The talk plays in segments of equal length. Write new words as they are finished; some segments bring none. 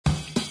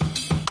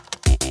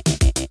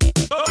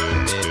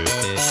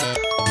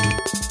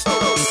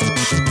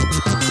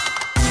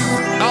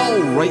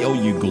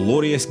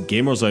glorious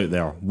gamers out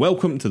there.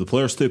 Welcome to the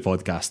PlayersToo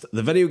Podcast,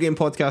 the video game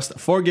podcast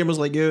for gamers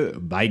like you,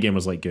 by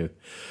gamers like you.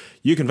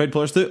 You can find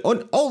PlayersToo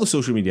on all the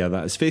social media,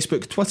 that is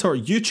Facebook, Twitter,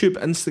 YouTube,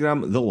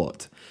 Instagram, the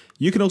lot.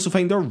 You can also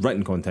find our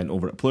written content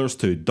over at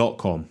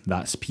PlayersToo.com,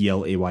 that's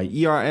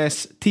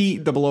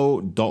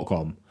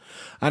PLAYERSTOO.com.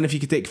 And if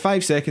you could take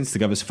 5 seconds to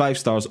give us 5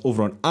 stars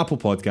over on Apple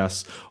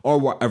Podcasts or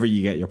wherever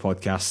you get your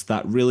podcasts,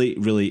 that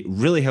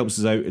really helps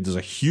us out. It does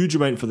a huge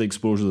amount for the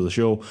exposure of the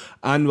show.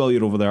 And while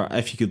you're over there,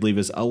 if you could leave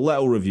us a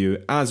little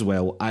review as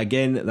well,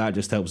 again, that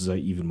just helps us out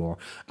even more.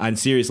 And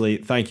seriously,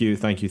 thank you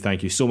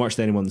so much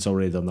to anyone that's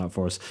already done that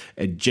for us.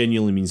 It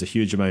genuinely means a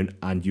huge amount,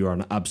 and you are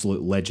an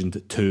absolute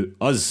legend to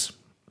us.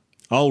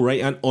 All right,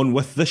 and on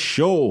with the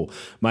show.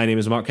 My name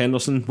is Mark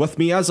Henderson. With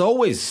me, as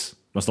always,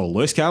 Mr.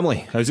 Lewis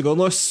Camley. How's it going,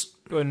 Lewis?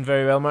 Going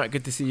very well, Mark.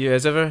 Good to see you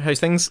as ever.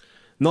 How's things?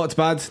 Not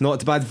bad.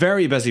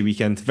 Very busy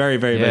weekend. Very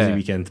busy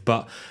weekend.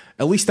 But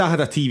at least I had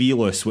a TV,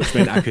 Lewis, which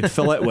meant I could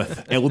fill it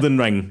with Elden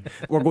Ring.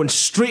 We're going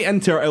straight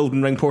into our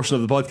Elden Ring portion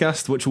of the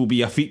podcast, which will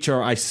be a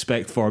feature, I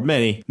suspect, for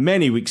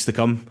many weeks to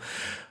come.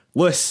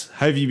 Lewis,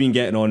 how have you been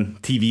getting on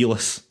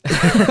TV-less?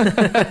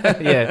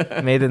 Yeah,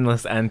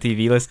 maidenless and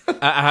TV-less.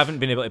 I haven't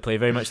been able to play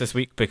very much this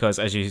week because,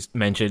 as you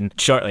mentioned,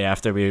 shortly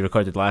after we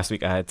recorded last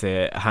week, I had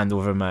to hand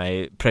over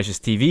my precious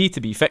TV to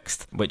be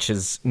fixed, which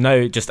is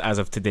now, just as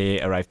of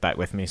today, arrived back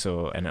with me,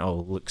 and it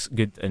all looks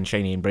good and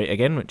shiny and bright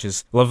again, which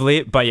is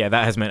lovely. But yeah,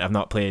 that has meant I've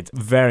not played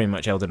very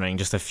much Elden Ring,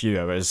 just a few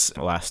hours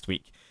last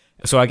week.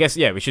 So I guess,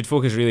 yeah, we should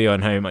focus really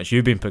on how much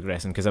you've been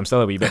progressing, because I'm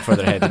still a wee bit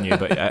further ahead than you,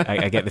 but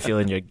I get the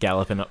feeling you're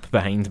galloping up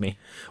behind me.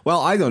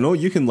 Well, I don't know.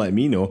 You can let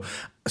me know.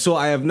 So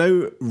I have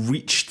now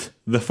reached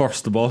the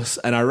first boss,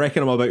 and I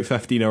reckon I'm about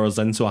 15 hours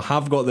in, so I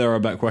have got there a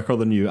bit quicker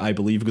than you, I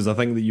believe, because I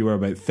think that you were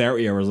about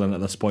 30 hours in at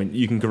this point.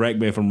 You can correct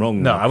me if I'm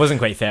wrong. No, I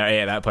wasn't quite 30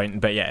 at that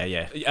point, but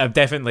yeah. I'm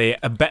definitely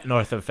a bit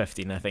north of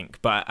 15, I think,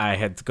 but I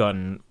had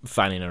gone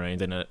fanning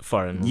around in a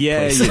foreign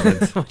place. You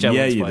did.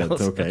 Yeah, you did.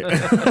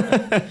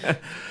 Okay.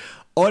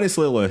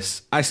 Honestly,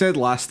 Lewis, I said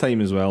last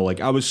time as well,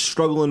 I was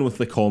struggling with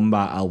the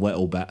combat a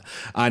little bit,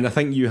 and I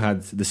think you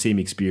had the same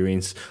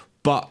experience.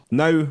 But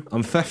now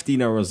I'm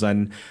 15 hours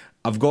in.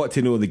 I've got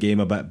to know the game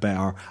a bit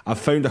better.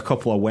 I've found a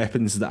couple of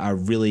weapons that I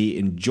really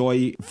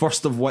enjoy.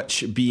 First of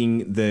which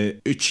being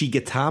the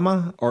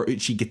Uchigatama, or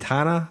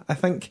Uchigitana, I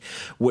think,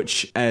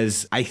 which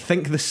is, I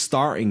think, the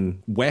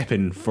starting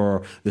weapon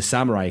for the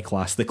samurai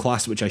class, the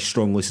class which I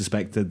strongly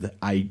suspected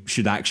I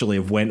should actually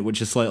have went, which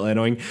is slightly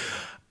annoying.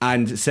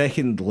 And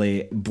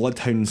secondly,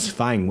 Bloodhound's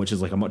Fang, which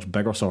is a much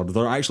bigger sword.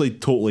 They're actually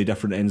totally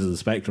different ends of the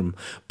spectrum,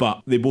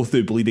 but they both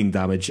do bleeding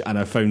damage, and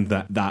I found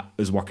that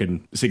is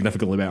working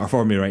significantly better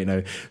for me right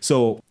now.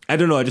 So, I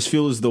don't know, I just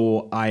feel as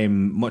though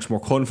I'm much more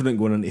confident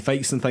going into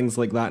fights and things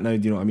like that now.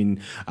 Do you know what I mean?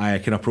 I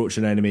can approach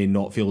an enemy and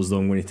not feel as though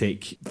I'm going to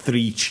take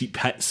 3 cheap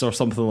hits or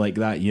something like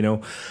that, you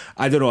know?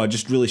 I don't know, I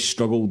just really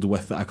struggled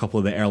with a couple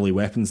of the early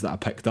weapons that I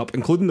picked up,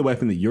 including the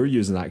weapon that you're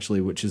using,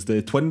 actually, which is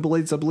the Twin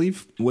Blades, I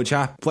believe, which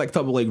I picked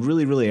up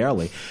really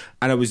early,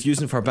 and I was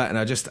using for a bit, and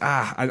I just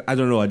I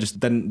don't know, I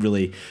didn't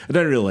really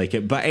like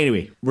it. But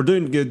anyway, we're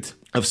doing good.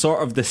 I've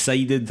sort of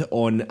decided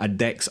on a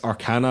Dex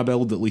Arcana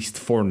build, at least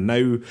for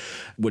now,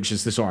 which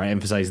is to sort of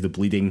emphasise the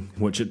bleeding,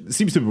 which it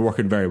seems to be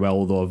working very well,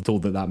 although I've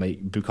told that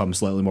might become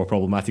slightly more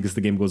problematic as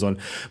the game goes on.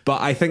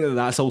 But I think that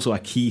that's also a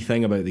key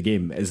thing about the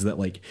game, is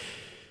that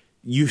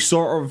you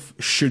sort of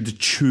should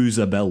choose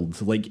a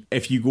build.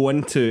 If you go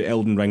into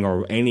Elden Ring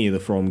or any of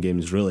the From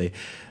games really,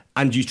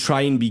 and you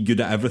try and be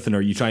good at everything,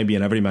 or you try and be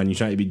an everyman, you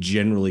try to be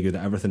generally good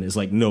at everything, it's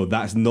no,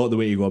 that's not the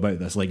way to go about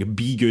this.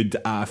 Be good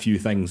at a few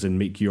things and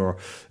make your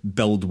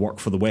build work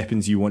for the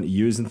weapons you want to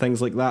use and things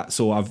like that.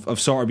 So I've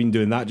sort of been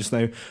doing that just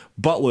now.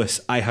 But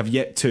Lewis, I have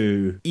yet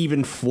to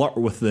even flirt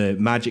with the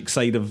magic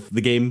side of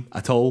the game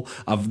at all.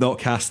 I've not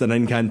cast an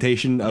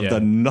incantation. I've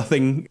done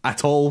nothing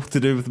at all to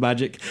do with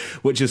magic,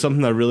 which is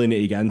something I really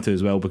need to get into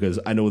as well, because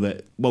I know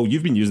that, well,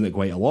 you've been using it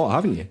quite a lot,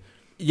 haven't you?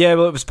 Yeah,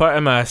 well, it was part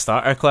of my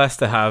starter class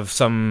to have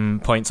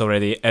some points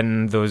already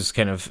in those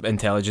kind of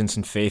intelligence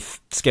and faith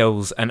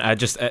skills, and I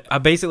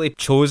basically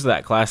chose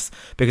that class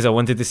because I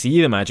wanted to see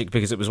the magic,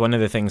 because it was one of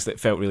the things that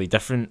felt really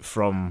different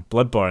from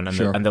Bloodborne and,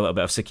 and the little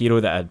bit of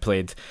Sekiro that I'd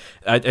played.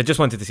 I just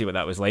wanted to see what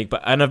that was like,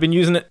 and I've been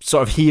using it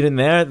sort of here and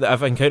there.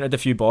 I've encountered a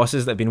few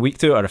bosses that have been weak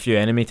to it, or a few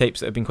enemy types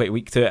that have been quite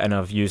weak to it, and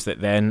I've used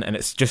it then, and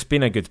it's just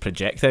been a good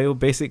projectile,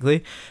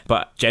 basically.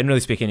 But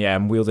generally speaking, yeah,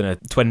 I'm wielding a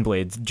twin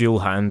blade,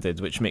 dual-handed,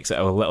 which makes it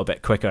a little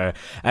bit quicker.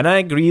 And I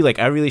agree,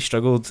 I really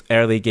struggled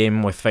early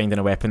game with finding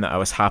a weapon that I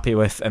was happy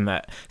with, and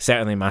that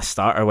certainly my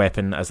starter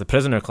weapon as the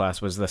prisoner class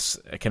was this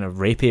kind of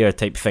rapier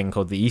type thing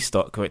called the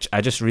E-stock, which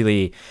I just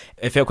really,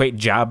 it felt quite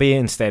jabby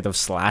instead of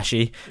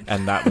slashy,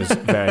 and that was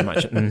very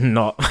much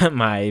not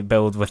my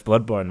build with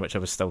Bloodborne, which I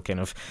was still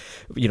kind of,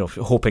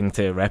 hoping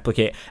to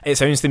replicate. It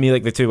sounds to me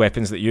like the two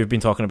weapons that you've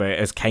been talking about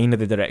is kind of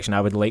the direction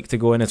I would like to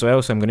go in as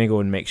well, so I'm going to go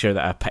and make sure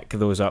that I pick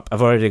those up.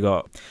 I've already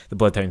got the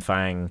Bloodhound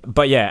Fang,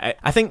 but yeah,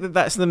 I think that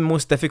that's the most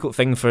most difficult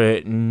thing for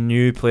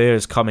new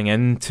players coming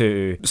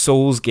into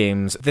Souls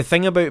games. The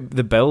thing about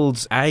the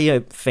builds,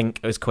 I think,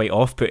 is quite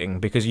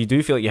off-putting, because you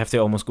do feel like you have to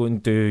almost go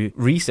and do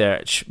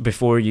research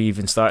before you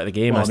even start the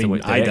game as to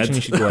which direction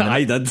you should go in.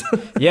 I did.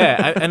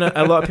 Yeah, and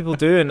a lot of people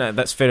do, and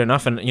that's fair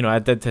enough. And I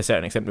did to a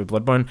certain extent with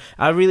Bloodborne.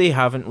 I really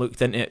haven't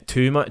looked into it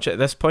too much at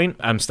this point.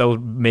 I'm still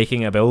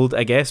making a build,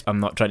 I guess. I'm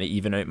not trying to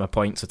even out my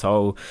points at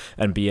all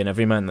and be an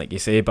everyman, like you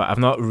say, but I've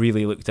not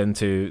really looked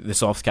into the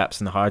soft caps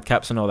and the hard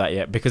caps and all that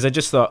yet, because I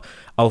just thought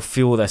I'll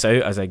feel this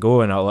out as I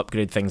go, and I'll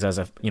upgrade things as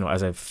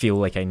I feel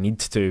like I need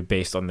to,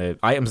 based on the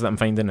items that I'm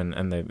finding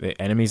and the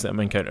enemies that I'm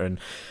encountering.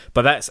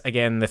 But that's,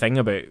 again, the thing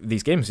about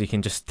these games. You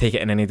can just take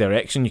it in any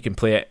direction. You can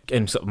play it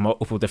in sort of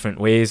multiple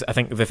different ways. I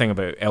think the thing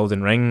about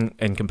Elden Ring,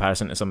 in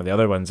comparison to some of the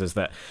other ones, is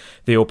that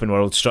the open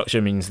world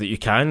structure means that you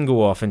can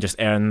go off and just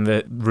earn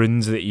the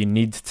runes that you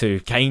need to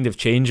kind of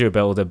change your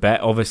build a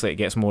bit. Obviously, it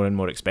gets more and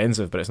more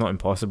expensive, but it's not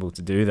impossible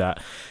to do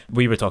that.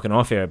 We were talking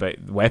off here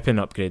about weapon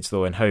upgrades,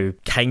 though, and how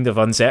kind of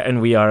uncertain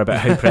we are about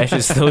how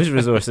precious those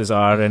resources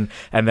are, and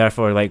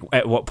therefore, like,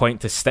 at what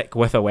point to stick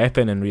with a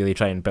weapon and really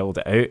try and build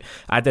it out.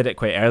 I did it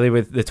quite early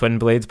with the twin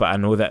blades, but I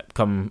know that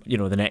come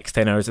the next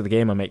 10 hours of the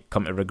game, I might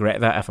come to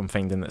regret that if I'm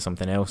finding that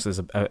something else is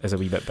a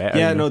wee bit better.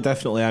 Yeah, no,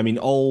 definitely. I mean,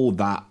 all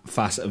that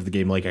facet of the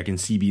game, like, I can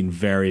see being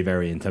very,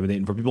 very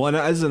intimidating for people, and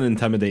it is an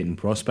intimidating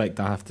prospect,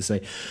 I have to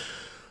say.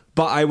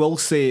 But I will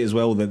say as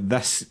well that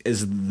this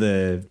is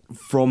the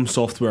From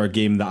Software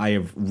game that I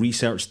have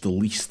researched the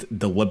least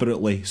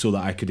deliberately, so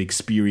that I could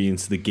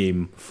experience the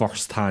game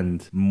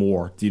firsthand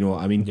more. Do you know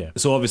what I mean? Yeah.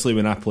 So obviously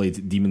when I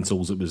played Demon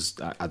Souls, it was,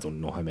 I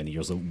don't know how many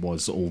years it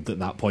was old at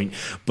that point,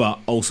 but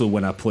also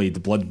when I played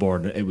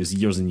Bloodborne, it was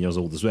years and years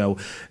old as well.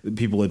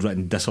 People had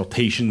written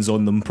dissertations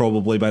on them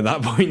probably by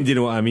that point, do you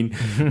know what I mean?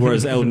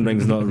 Whereas Elden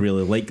Ring's not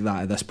really like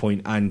that at this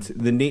point, and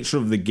the nature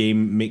of the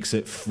game makes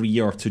it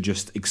freer to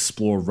just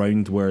explore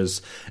around, whereas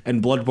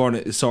in Bloodborne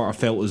it sort of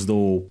felt as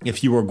though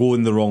if you were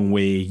going the wrong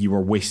way you were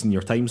wasting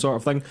your time, sort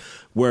of thing,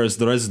 whereas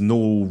there is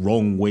no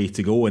wrong way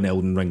to go in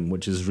Elden Ring,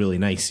 which is really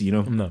nice,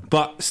 No.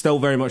 But still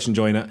very much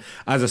enjoying it.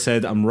 As I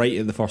said, I'm right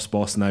at the first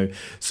boss now,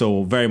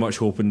 so very much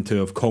hoping to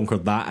have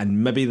conquered that,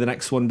 and maybe the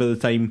next one by the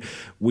time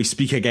we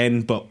speak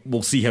again, but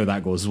we'll see how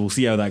that goes. We'll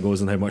see how that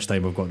goes and how much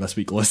time I've got this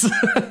week, Liz.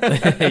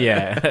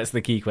 Yeah, that's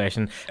the key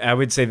question. I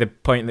would say the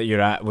point that you're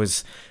at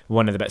was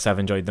one of the bits I've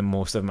enjoyed the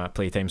most of my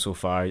playtime so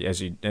far,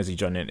 as you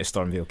join into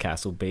Stormveil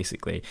Castle,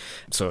 basically.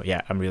 So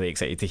yeah, I'm really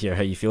excited to hear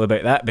how you feel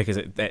about that, because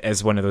it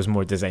is one of those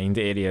more designed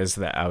areas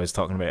that I was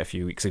talking about a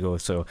few weeks ago.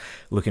 So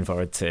looking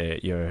forward to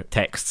your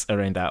texts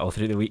around that all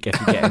through the week if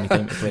you get any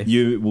time to play.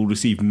 You will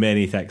receive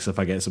many texts if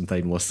I get some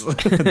time, Liz.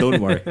 Don't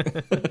worry.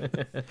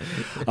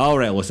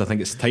 Alright, Liz, I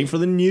think it's time for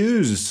the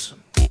news.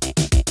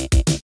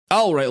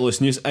 Alright, Lewis,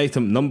 news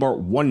item number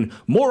 1.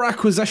 More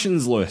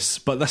acquisitions, Lewis,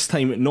 but this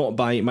time not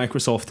by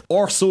Microsoft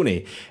or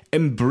Sony.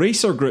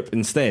 Embracer Group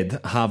instead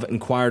have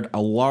acquired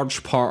a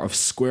large part of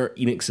Square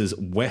Enix's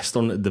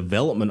Western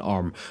development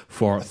arm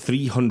for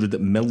 $300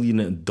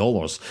 million.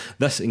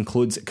 This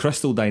includes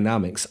Crystal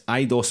Dynamics,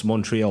 Eidos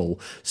Montreal,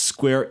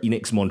 Square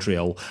Enix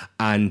Montreal,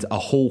 and a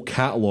whole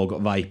catalogue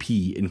of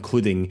IP,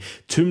 including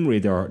Tomb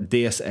Raider,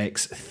 Deus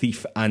Ex,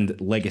 Thief, and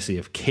Legacy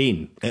of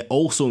Kain. It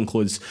also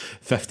includes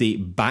 50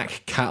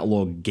 back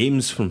catalogue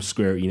games from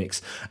Square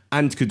Enix,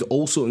 and could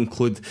also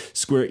include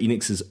Square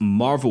Enix's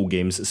Marvel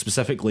games,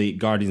 specifically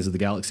Guardians of the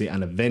Galaxy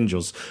and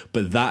Avengers,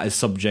 but that is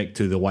subject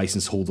to the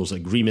license holder's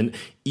agreement,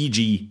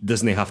 e.g.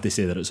 Disney have to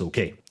say that it's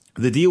okay.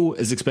 The deal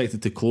is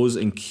expected to close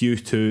in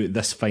Q2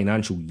 this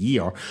financial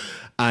year,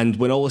 and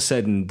when all is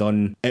said and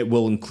done, it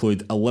will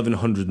include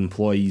 1,100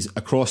 employees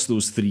across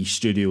those 3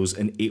 studios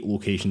in 8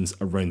 locations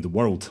around the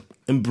world.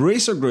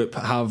 Embracer Group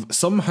have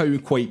somehow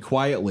quite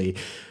quietly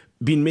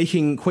been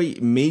making quite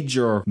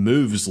major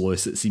moves,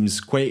 Lewis. It seems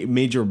quite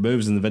major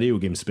moves in the video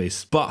game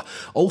space, but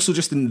also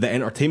just in the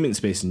entertainment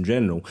space in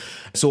general.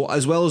 So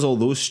as well as all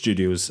those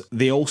studios,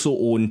 they also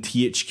own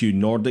THQ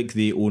Nordic,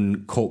 they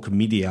own Koch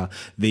Media,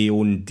 they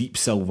own Deep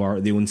Silver,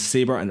 they own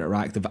Saber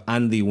Interactive,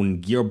 and they own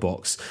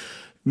Gearbox.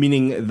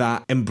 Meaning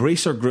that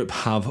Embracer Group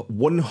have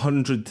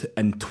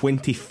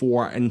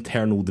 124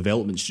 internal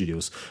development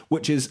studios,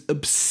 which is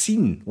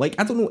obscene. Like,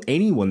 I don't know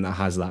anyone that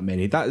has that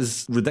many. That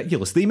is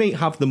ridiculous. They might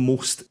have the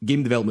most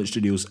game development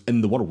studios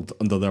in the world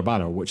under their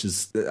banner, which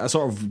is a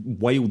sort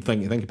of wild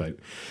thing to think about.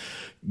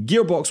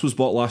 Gearbox was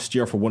bought last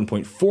year for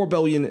 $1.4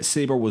 billion.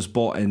 Saber was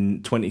bought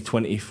in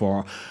 2020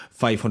 for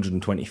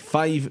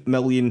 $525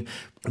 million.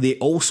 They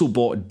also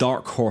bought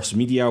Dark Horse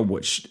Media,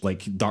 which,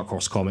 like, Dark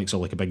Horse comics are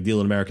like a big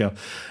deal in America.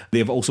 They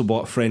have also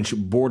bought French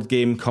board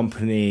game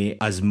company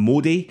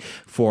Asmodee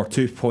for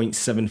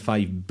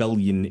 €2.75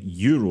 billion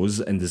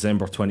in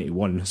December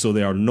 21. So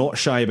they are not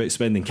shy about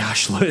spending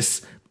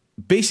cashless.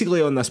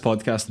 Basically, on this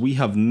podcast, we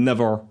have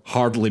never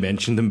hardly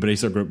mentioned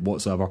Embracer Group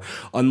whatsoever,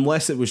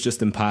 unless it was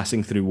just in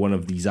passing through one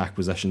of these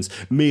acquisitions.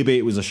 Maybe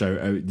it was a shout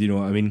out, do you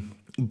know what I mean?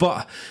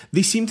 But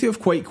they seem to have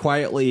quite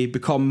quietly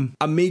become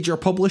a major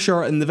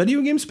publisher in the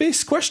video game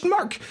space, ?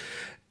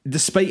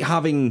 despite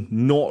having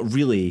not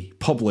really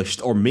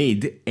published or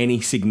made any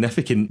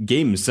significant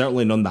games,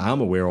 certainly none that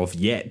I'm aware of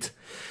yet.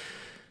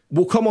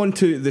 We'll come on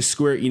to the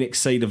Square Enix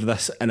side of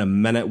this in a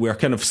minute. We're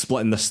kind of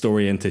splitting this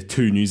story into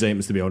 2 news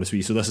items, to be honest with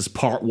you. So this is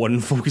part 1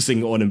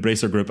 focusing on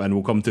Embracer Group, and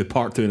we'll come to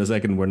part 2 in a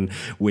second when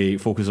we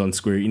focus on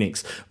Square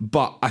Enix.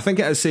 But I think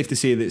it is safe to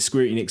say that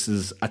Square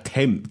Enix's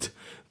attempt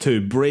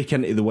to break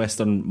into the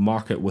Western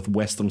market with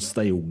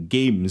Western-style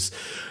games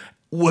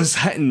was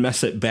hit and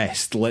miss at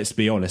best, let's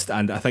be honest.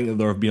 And I think that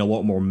there have been a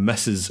lot more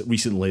misses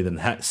recently than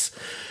hits.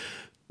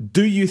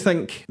 Do you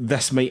think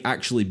this might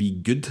actually be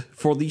good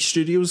for these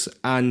studios?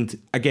 And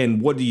again,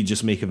 what do you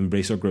just make of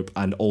Embracer Group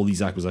and all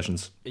these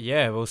acquisitions?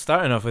 Yeah, well,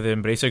 starting off with the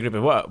Embracer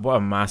Group, what a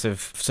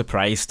massive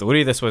surprise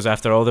story this was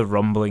after all the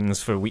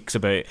rumblings for weeks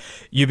about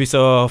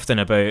Ubisoft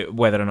and about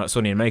whether or not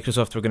Sony and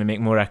Microsoft were going to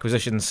make more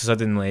acquisitions.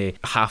 Suddenly,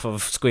 half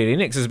of Square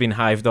Enix has been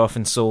hived off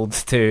and sold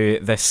to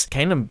this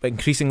kind of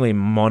increasingly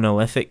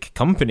monolithic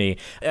company.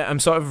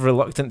 I'm sort of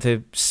reluctant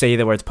to say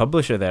the word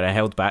publisher there. I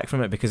held back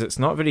from it because it's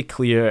not very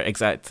clear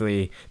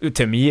exactly,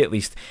 to me at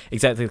least,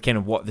 exactly kind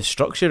of what the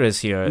structure is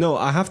here. No,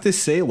 I have to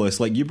say, Lewis,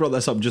 like you brought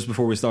this up just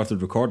before we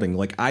started recording.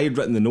 Like I had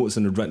written the notes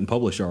and had written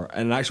publisher,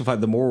 and in actual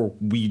fact, the more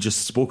we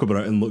just spoke about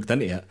it and looked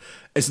into it,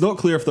 it's not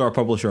clear if they're a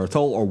publisher at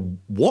all or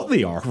what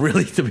they are,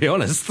 really, to be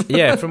honest.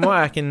 Yeah, from what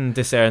I can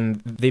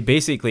discern, they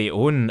basically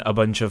own a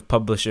bunch of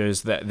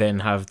publishers that then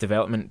have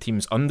development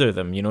teams under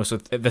them, you know, so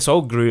this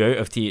all grew out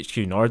of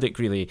THQ Nordic,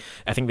 really.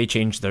 I think they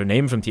changed their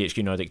name from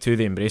THQ Nordic to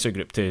the Embracer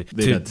Group to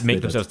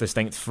make themselves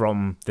distinct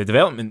from the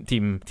development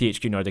team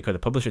THQ Nordic or the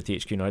publisher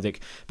THQ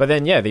Nordic. But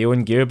then, yeah, they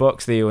own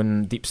Gearbox, they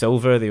own Deep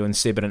Silver, they own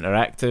Saber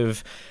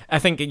Interactive. I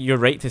think you're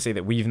right to say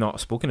that we've not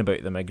spoken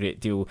about them a great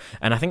deal,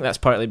 and I think that's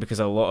partly because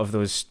a lot of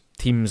those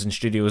teams and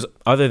studios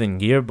other than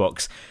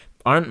Gearbox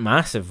aren't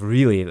massive,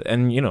 really.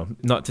 And, you know,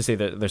 not to say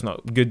that there's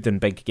not good and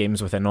big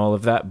games within all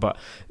of that, but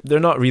they're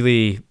not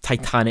really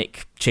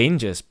titanic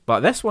changes. But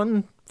this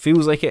one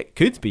feels like it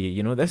could be,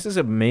 you know. This is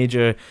a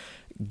major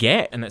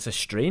get, and it's a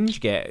strange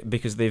get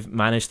because they've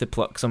managed to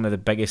pluck some of the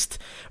biggest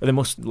or the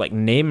most like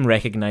name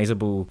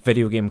recognizable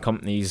video game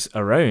companies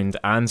around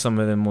and some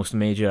of the most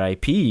major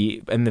IP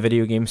in the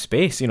video game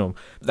space. You know,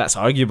 that's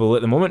arguable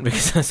at the moment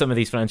because some of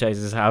these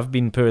franchises have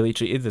been poorly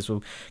treated, as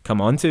we'll come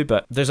on to,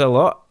 but there's a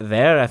lot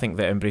there I think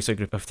that Embracer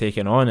Group have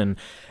taken on, and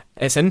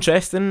it's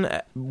interesting.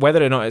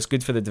 Whether or not it's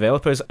good for the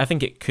developers, I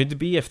think it could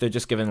be if they're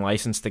just given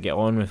license to get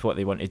on with what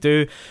they want to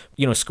do.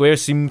 You know, Square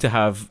seem to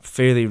have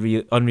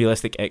fairly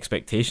unrealistic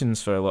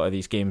expectations for a lot of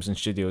these games and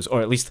studios,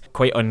 or at least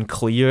quite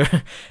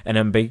unclear and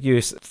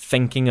ambiguous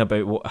thinking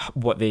about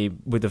what they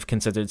would have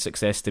considered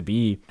success to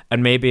be.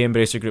 And maybe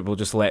Embracer Group will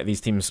just let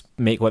these teams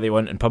make what they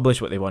want and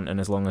publish what they want, and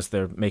as long as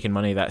they're making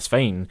money, that's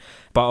fine.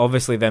 But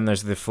obviously then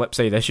there's the flip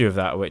side issue of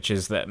that, which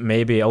is that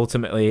maybe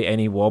ultimately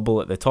any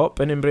wobble at the top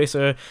in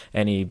Embracer,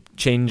 any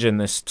change in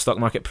this stock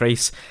market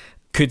price,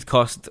 could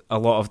cost a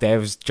lot of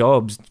devs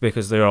jobs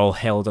because they're all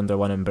held under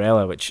one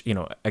umbrella, which, you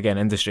know, again,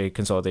 industry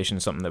consolidation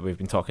is something that we've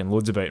been talking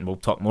loads about and we'll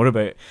talk more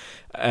about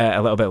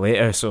a little bit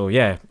later. So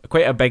yeah,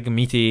 quite a big,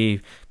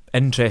 meaty,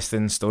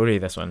 interesting story,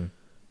 this one.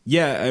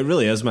 Yeah, it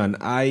really is, man.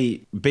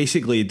 I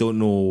basically don't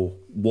know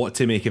what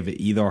to make of it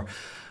either.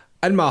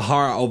 In my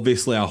heart,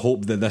 obviously, I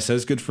hope that this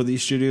is good for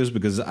these studios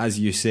because, as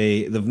you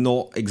say, they've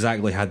not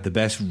exactly had the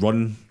best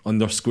run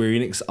under Square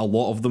Enix. A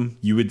lot of them,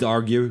 you would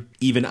argue.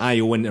 Even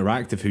IO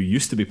Interactive, who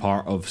used to be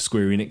part of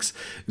Square Enix,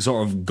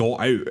 sort of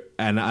got out,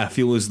 and I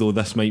feel as though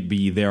this might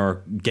be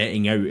their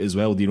getting out as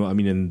well. Do you know what I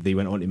mean? And they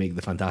went on to make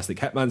the fantastic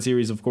Hitman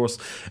series, of course.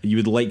 You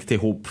would like to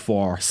hope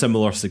for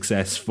similar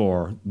success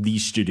for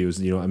these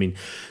studios, you know what I mean?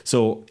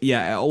 So,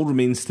 yeah, it all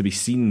remains to be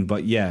seen.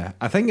 But yeah,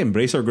 I think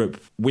Embracer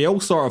Group, we all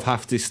sort of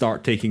have to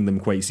start taking them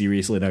quite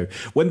seriously now.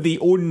 When they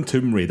own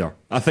Tomb Raider,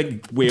 I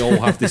think we all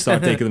have to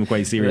start taking them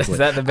quite seriously. Is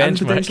that the benchmark? And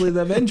potentially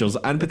the Avengers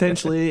and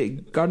potentially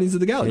Guardians of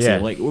the Galaxy. Yeah.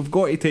 Like, we've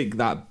got to take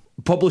that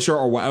publisher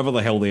or whatever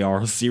the hell they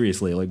are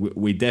seriously. Like,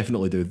 we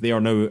definitely do. They are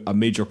now a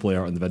major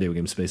player in the video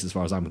game space as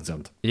far as I'm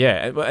concerned.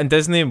 Yeah, and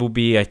Disney will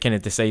be a kind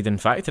of deciding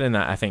factor in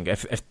that, I think.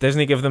 If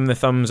Disney give them the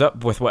thumbs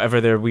up with whatever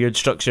their weird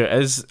structure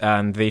is,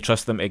 and they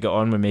trust them to get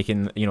on with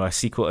making, you know, a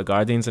sequel to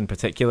Guardians in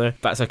particular,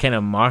 that's a kind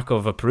of mark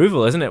of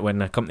approval, isn't it,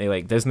 when a company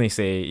like Disney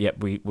say, yep,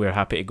 we're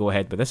happy to go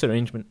ahead with this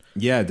arrangement.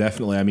 Yeah,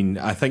 definitely. I mean,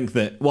 I think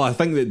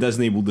that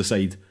Disney will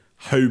decide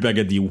how big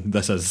a deal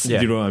this is. Yeah.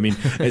 Do you know what I mean?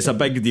 It's a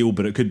big deal,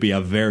 but it could be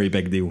a very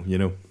big deal, you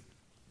know?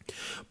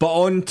 But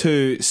on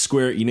to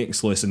Square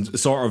Enix, listen,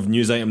 sort of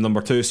news item number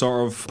 2,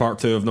 sort of part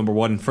 2 of number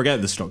 1.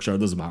 Forget the structure, it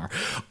doesn't matter.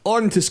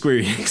 On to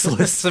Square Enix, listen.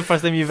 That's the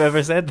first time you've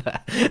ever said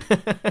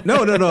that. No,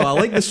 I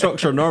like the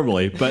structure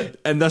normally, but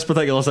in this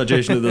particular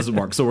situation it doesn't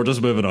work, so we're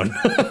just moving on.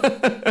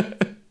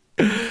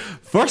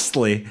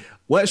 Firstly,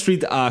 let's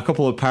read a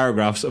couple of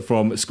paragraphs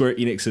from Square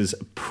Enix's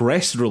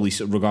press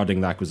release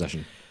regarding the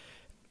acquisition.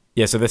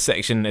 Yeah, so this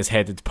section is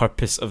headed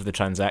Purpose of the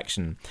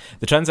Transaction.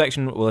 The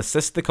transaction will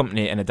assist the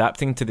company in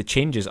adapting to the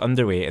changes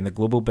underway in the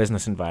global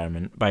business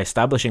environment by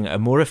establishing a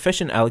more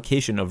efficient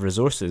allocation of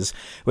resources,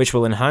 which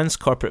will enhance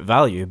corporate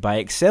value by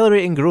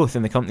accelerating growth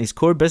in the company's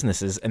core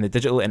businesses in the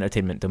digital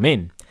entertainment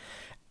domain.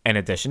 In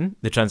addition,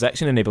 the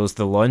transaction enables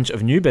the launch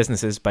of new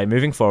businesses by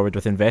moving forward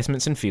with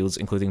investments in fields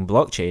including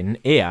blockchain,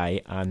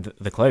 AI, and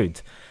the cloud.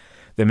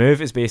 The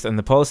move is based on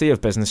the policy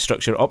of business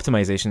structure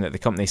optimization that the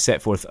company set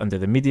forth under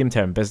the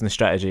medium-term business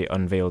strategy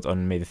unveiled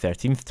on May the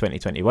 13th,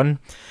 2021.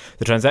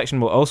 The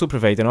transaction will also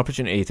provide an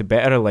opportunity to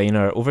better align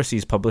our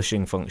overseas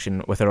publishing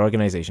function with our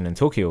organisation in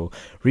Tokyo,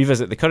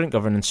 revisit the current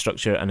governance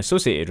structure and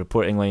associated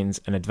reporting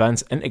lines, and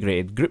advance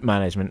integrated group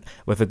management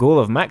with the goal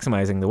of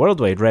maximising the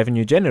worldwide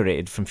revenue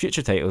generated from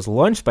future titles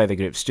launched by the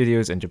group's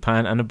studios in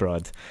Japan and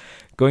abroad.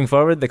 Going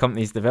forward, the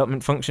company's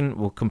development function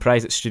will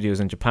comprise its studios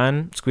in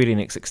Japan, Square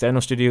Enix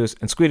External Studios,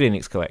 and Square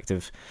Enix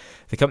Collective.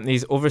 The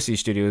company's overseas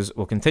studios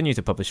will continue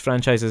to publish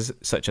franchises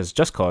such as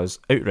Just Cause,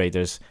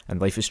 Outriders, and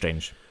Life is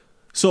Strange.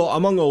 So,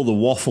 among all the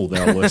waffle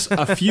there, Lewis,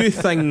 a few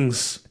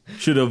things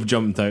should have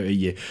jumped out at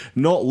you,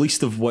 not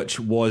least of which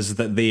was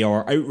that they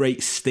are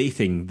outright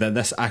stating that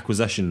this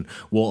acquisition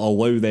will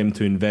allow them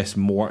to invest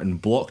more in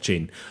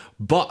blockchain.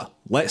 But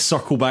let's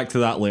circle back to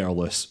that later,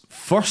 Lewis.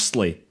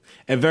 Firstly,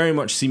 it very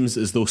much seems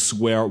as though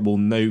Square will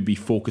now be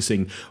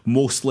focusing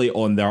mostly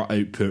on their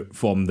output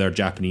from their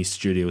Japanese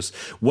studios,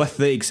 with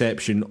the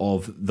exception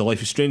of the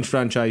Life is Strange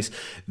franchise,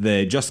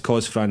 the Just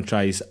Cause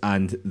franchise,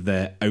 and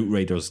the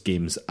Outriders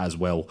games as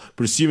well,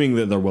 presuming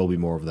that there will be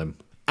more of them.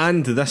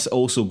 And this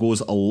also goes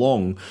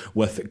along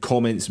with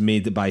comments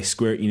made by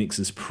Square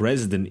Enix's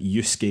president,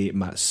 Yusuke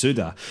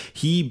Matsuda.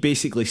 He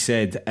basically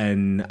said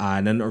in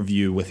an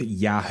interview with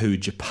Yahoo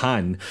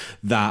Japan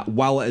that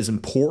while it is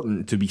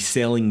important to be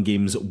selling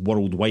games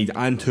worldwide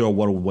and to a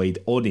worldwide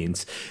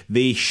audience,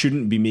 they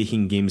shouldn't be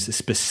making games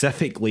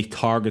specifically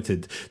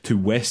targeted to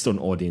Western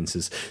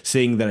audiences,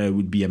 saying that it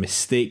would be a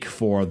mistake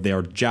for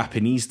their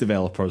Japanese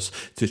developers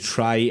to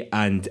try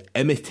and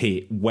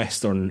imitate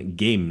Western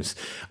games.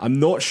 I'm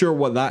not sure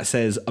what that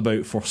says about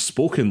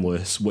Forspoken,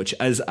 Lewis, which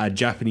is a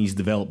Japanese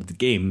developed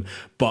game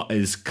but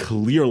is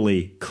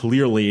clearly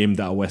aimed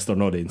at a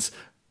Western audience.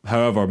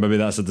 However, maybe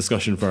that's a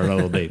discussion for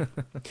another day.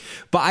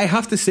 But I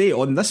have to say,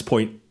 on this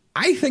point,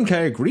 I think I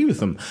agree with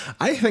them.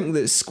 I think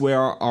that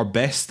Square are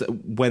best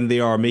when they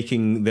are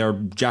making their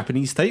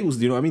Japanese titles.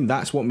 Do you know what I mean?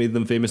 That's what made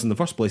them famous in the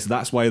first place.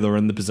 That's why they're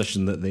in the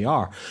position that they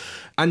are.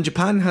 And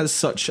Japan has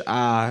such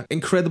an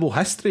incredible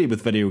history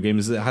with video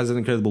games. It has an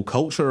incredible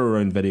culture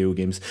around video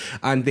games.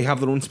 And they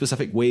have their own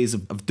specific ways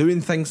of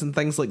doing things and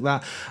things like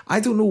that. I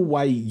don't know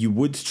why you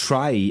would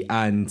try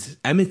and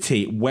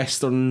imitate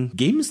Western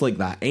games like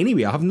that.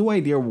 Anyway, I have no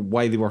idea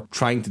why they were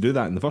trying to do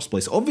that in the first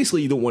place.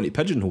 Obviously, you don't want to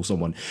pigeonhole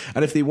someone.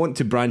 And if they want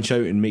to branch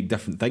out and make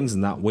different things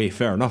in that way,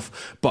 fair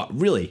enough. But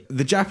really,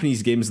 the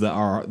Japanese games that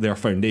are their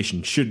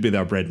foundation should be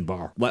their bread and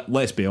butter.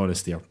 Let's be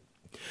honest here.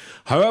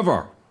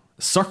 However,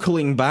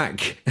 circling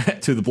back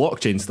to the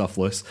blockchain stuff,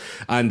 Lewis,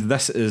 and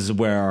this is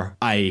where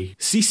I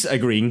cease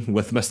agreeing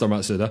with Mr.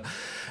 Matsuda,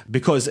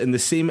 because in the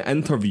same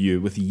interview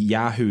with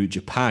Yahoo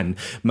Japan,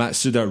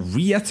 Matsuda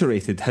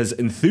reiterated his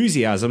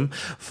enthusiasm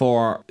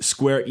for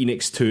Square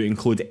Enix to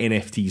include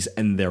NFTs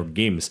in their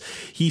games.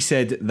 He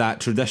said that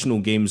traditional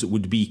games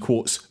would be,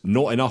 quotes,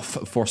 not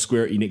enough for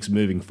Square Enix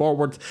moving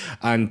forward,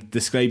 and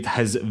described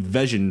his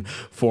vision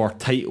for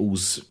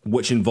titles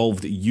which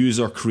involved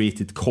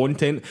user-created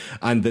content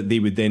and that they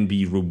would then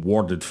be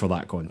rewarded for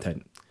that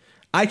content.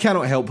 I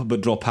cannot help but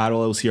draw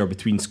parallels here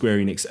between Square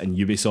Enix and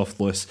Ubisoft,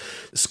 Lewis.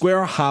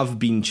 Square have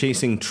been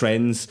chasing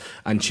trends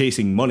and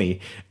chasing money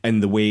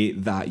in the way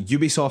that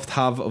Ubisoft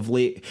have of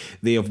late.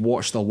 They have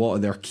watched a lot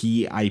of their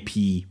key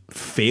IP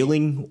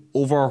failing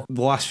over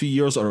the last few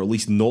years, or at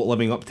least not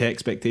living up to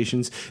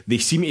expectations. They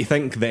seem to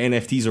think that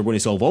NFTs are going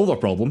to solve all their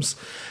problems.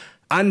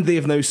 And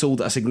they've now sold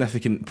a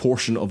significant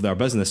portion of their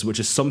business, which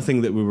is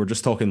something that we were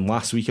just talking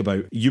last week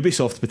about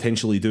Ubisoft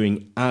potentially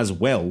doing as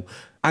well.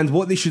 And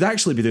what they should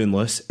actually be doing,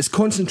 Lewis, is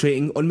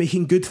concentrating on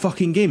making good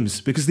fucking games,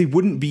 because they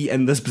wouldn't be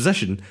in this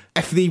position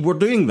if they were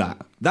doing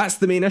that. That's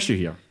the main issue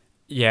here.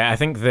 Yeah, I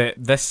think that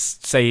this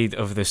side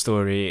of the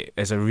story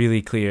is a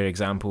really clear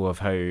example of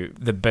how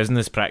the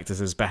business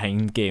practices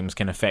behind games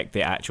can affect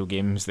the actual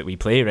games that we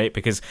play, right?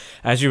 Because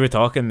as you were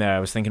talking there, I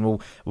was thinking,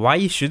 well,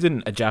 why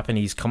shouldn't a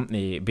Japanese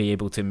company be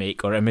able to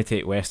make or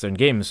imitate Western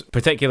games,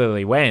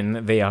 particularly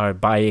when they are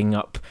buying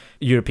up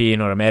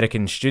European or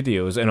American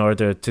studios in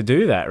order to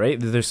do that,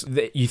 right?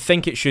 You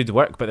think it should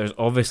work, but there's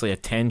obviously a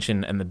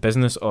tension in the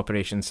business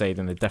operation side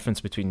and the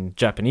difference between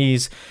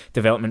Japanese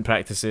development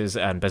practices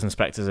and business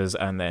practices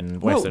and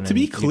then Western. Well, to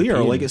be clear,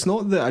 European. it's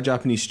not that a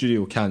Japanese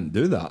studio can't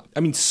do that.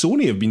 I mean,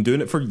 Sony have been doing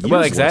it for years.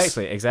 Well,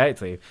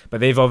 exactly. But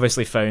they've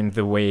obviously found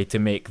the way to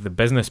make the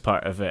business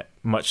part of it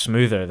much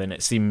smoother than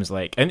it seems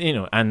like, and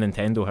and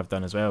Nintendo have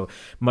done as well,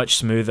 much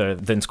smoother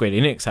than Square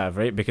Enix have,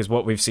 right? Because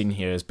what we've seen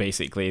here is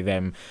basically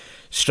them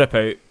strip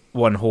out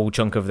one whole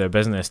chunk of their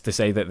business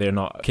decide that they're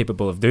not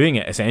capable of doing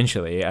it,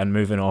 essentially, and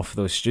moving off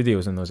those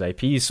studios and those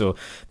IPs. So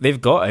they've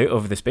got out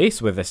of the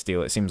space with this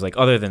deal, it seems like,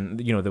 other than,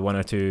 you know, the one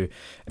or two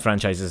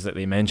franchises that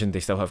they mentioned they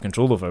still have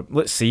control over.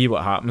 Let's see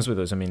what happens with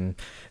those. I mean,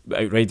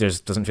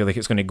 Outriders doesn't feel like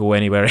it's going to go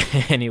anywhere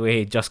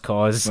anyway. Just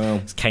Cause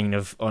it's kind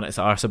of on its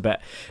arse a bit.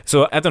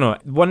 So I don't know.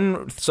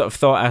 One sort of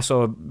thought I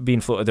saw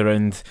being floated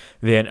around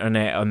the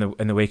internet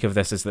in the wake of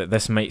this is that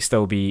this might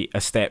still be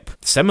a step,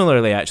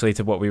 similarly actually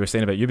to what we were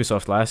saying about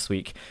Ubisoft last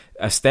week,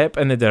 a step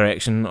in the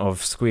direction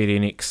of Square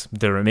Enix,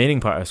 the remaining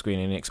part of Square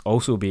Enix,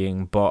 also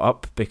being bought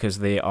up, because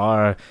they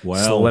are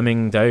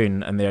slimming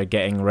down and they're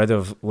getting rid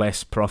of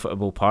less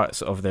profitable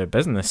parts of their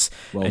business.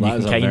 Well, and that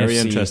is a very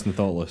interesting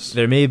thought list.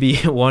 There may be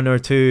one or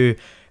two,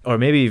 or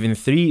maybe even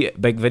three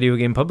big video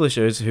game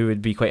publishers who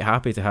would be quite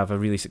happy to have a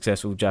really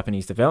successful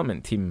Japanese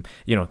development team.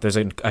 You know, there's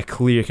a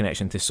clear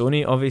connection to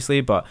Sony,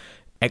 obviously, but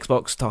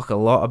Xbox talk a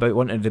lot about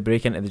wanting to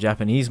break into the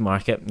Japanese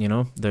market. You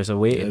know, there's a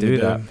way to do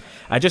that.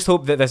 I just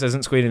hope that this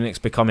isn't Square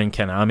Enix becoming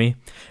Konami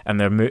and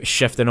they're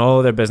shifting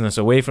all their business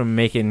away from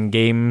making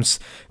games,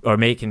 or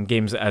making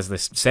games as the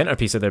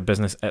centerpiece of their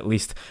business at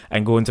least,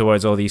 and going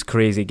towards all these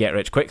crazy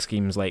get-rich-quick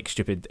schemes like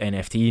stupid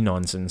NFT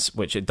nonsense,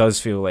 which it does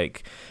feel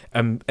like.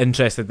 I'm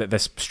interested that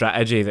this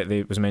strategy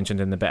that was mentioned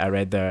in the bit I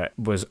read there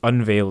was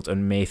unveiled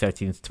on May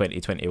 13th,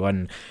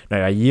 2021.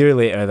 Now, a year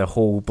later, the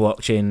whole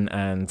blockchain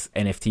and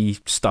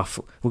NFT stuff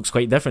looks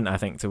quite different, I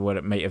think, to what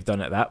it might have done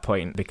at that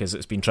point, because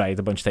it's been tried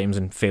a bunch of times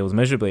and failed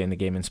miserably in the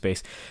gaming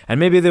space. And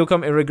maybe they'll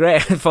come to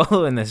regret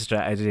following this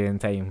strategy in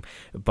time.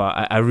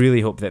 But I really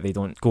hope that they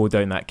don't go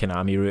down that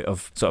Konami route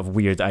of sort of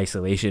weird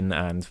isolation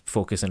and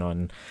focusing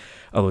on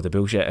a load of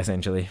bullshit,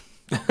 essentially.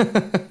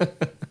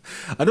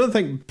 I don't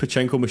think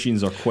pachinko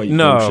machines are quite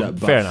No, bullshit.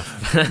 fair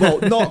enough. Well,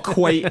 not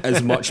quite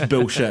as much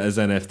bullshit as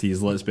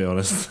NFTs, let's be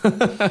honest.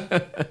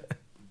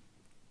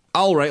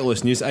 Alright,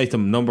 Lewis, news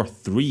item number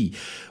 3.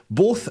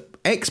 Both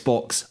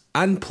Xbox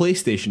and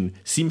PlayStation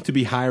seem to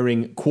be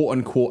hiring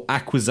quote-unquote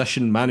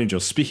acquisition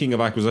managers. Speaking of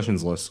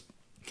acquisitions, Lewis,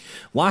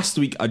 last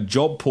week, a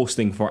job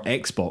posting for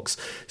Xbox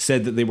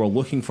said that they were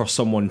looking for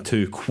someone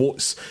to,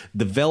 quotes,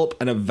 develop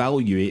and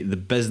evaluate the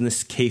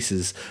business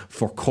cases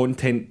for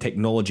content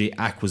technology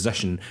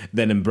acquisition,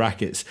 then in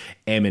brackets,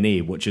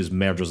 M&A, which is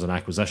mergers and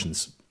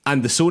acquisitions.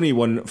 And the Sony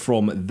one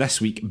from this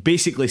week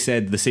basically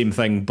said the same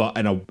thing, but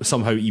in a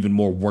somehow even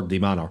more wordy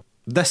manner.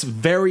 This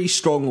very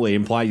strongly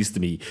implies to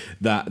me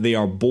that they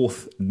are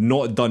both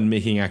not done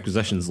making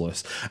acquisitions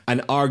lists,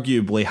 and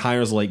arguably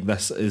hires like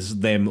this is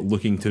them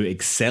looking to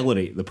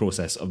accelerate the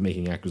process of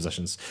making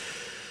acquisitions.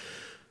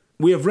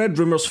 We have read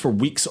rumours for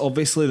weeks,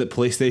 obviously, that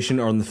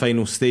PlayStation are in the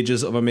final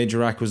stages of a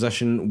major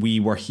acquisition. We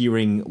were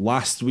hearing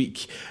last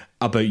week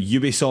about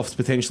Ubisoft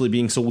potentially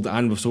being sold,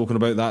 and we've spoken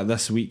about that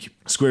this week.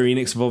 Square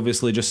Enix have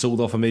obviously just sold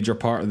off a major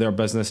part of their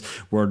business.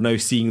 We're now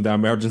seeing the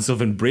emergence of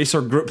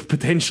Embracer Group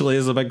potentially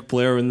as a big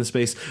player in the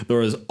space.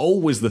 There is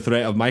always the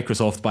threat of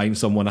Microsoft buying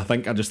someone.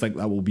 I just think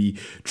that will be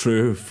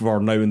true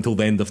for now until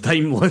the end of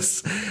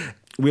timeless.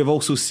 We have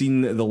also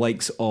seen the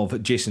likes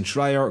of Jason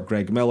Schreier,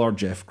 Greg Miller,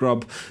 Jeff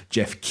Grubb,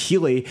 Jeff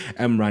Keighley,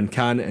 Imran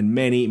Khan, and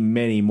many,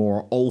 many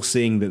more, all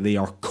saying that they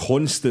are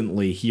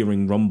constantly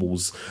hearing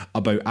rumbles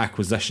about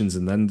acquisitions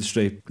in the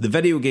industry. The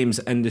video games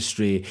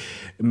industry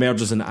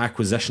mergers and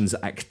acquisitions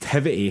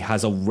activity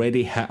has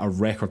already hit a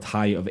record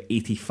high of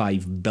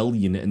 $85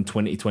 billion in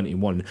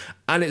 2021,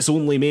 and it's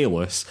only May,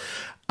 Lewis.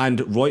 And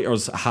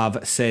Reuters have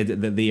said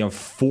that they have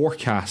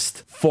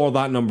forecast for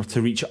that number to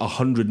reach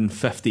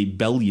 $150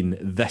 billion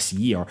this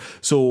year.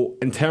 So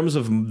in terms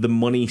of the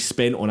money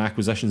spent on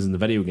acquisitions in the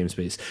video game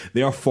space,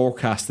 they are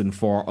forecasting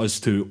for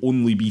us to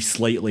only be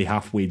slightly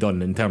halfway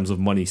done in terms of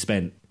money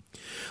spent.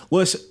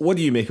 Lewis, what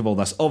do you make of all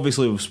this?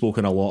 Obviously, we've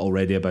spoken a lot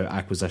already about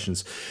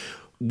acquisitions.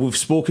 We've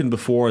spoken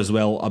before as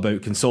well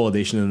about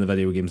consolidation in the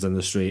video games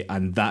industry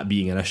and that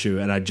being an issue,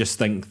 and I just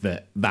think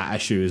that that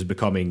issue is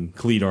becoming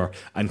clearer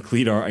and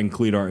clearer and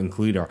clearer and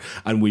clearer,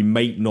 and we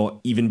might not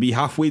even be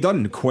halfway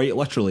done, quite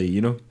literally,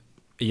 you know?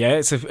 Yeah,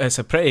 it's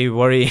a pretty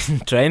worrying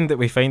trend that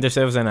we find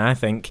ourselves in, I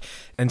think.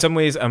 In some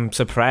ways, I'm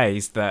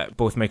surprised that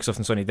both Microsoft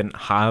and Sony didn't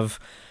have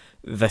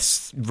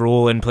this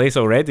role in place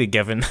already,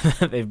 given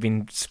that they've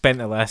been spent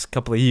the last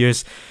couple of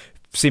years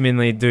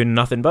seemingly doing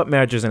nothing but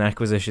mergers and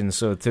acquisitions.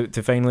 So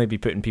to finally be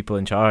putting people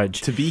in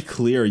charge. To be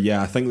clear,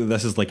 yeah, I think that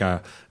this is like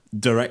a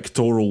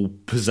directorial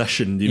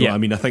position, you know what I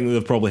mean? I think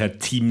they've probably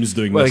had teams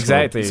doing this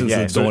since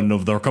the dawn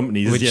of their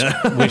companies.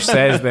 Which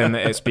says then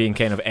that it's being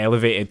kind of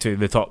elevated to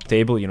the top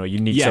table. You know, you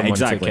need someone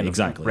to kind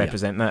of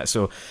represent that.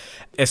 So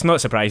it's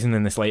not surprising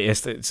in the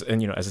slightest.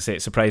 And as I say,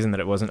 it's surprising that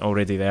it wasn't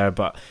already there.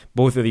 But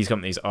both of these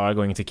companies are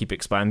going to keep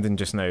expanding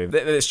just now.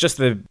 It's just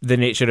the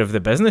nature of the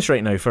business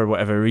right now, for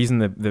whatever reason.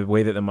 The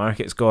way that the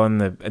market's gone,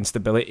 the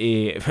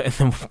instability in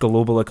the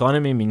global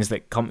economy means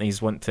that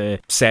companies want to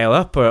sell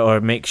up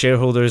or make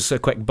shareholders a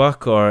quick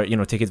buck, or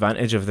take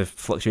advantage of the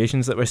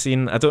fluctuations that we're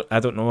seeing. I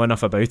don't know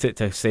enough about it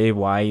to say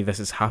why this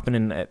is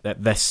happening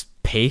at this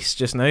pace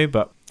just now,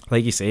 but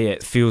like you say,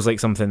 it feels like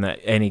something that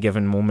any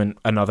given moment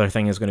another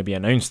thing is going to be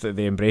announced. That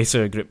the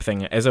Embracer Group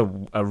thing is a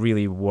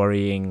really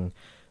worrying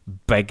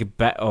big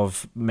bit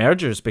of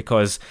mergers,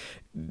 because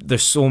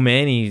there's so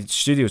many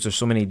studios, there's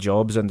so many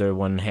jobs under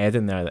one head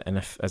in there, and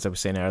if, as I was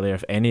saying earlier,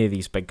 if any of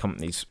these big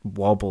companies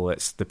wobble,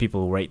 it's the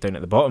people right down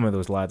at the bottom of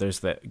those ladders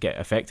that get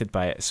affected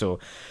by it. So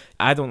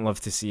I don't love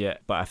to see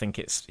it, but I think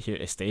it's here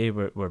to stay.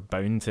 We're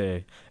bound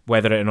to,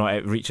 whether or not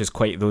it reaches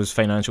quite those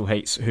financial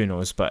heights, who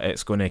knows, but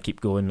it's going to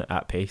keep going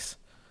at pace.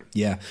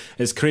 Yeah,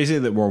 it's crazy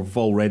that we've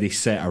already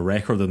set a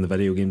record in the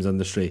video games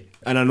industry,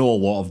 and I know a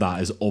lot of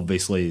that is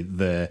obviously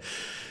the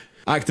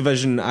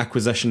Activision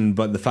acquisition,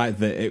 but the fact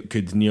that it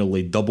could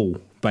nearly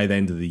double by the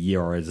end of the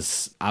year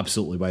is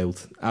absolutely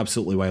wild.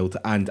 Absolutely wild.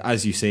 And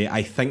as you say,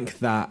 I think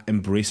that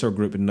Embracer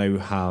Group now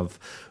have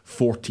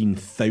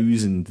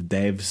 14,000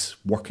 devs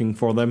working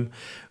for them.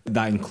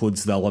 That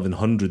includes the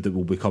 1,100 that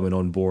will be coming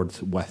on board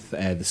with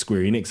the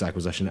Square Enix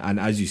acquisition. And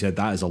as you said,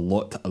 that is a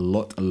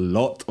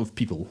lot of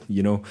people,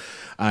 you know.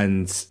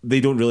 And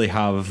they don't really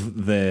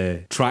have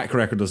the track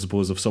record, I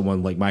suppose, of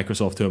someone like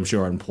Microsoft, who I'm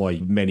sure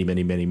employ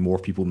many more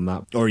people than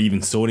that. Or even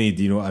Sony,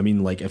 do you know what I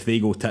mean? Like, if they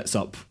go tits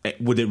up,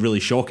 would it really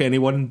shock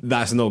anyone?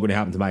 That's not going to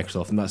happen to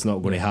Microsoft, and that's not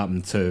going to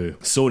happen to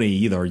Sony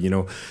either, you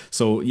know.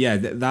 So yeah,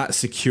 that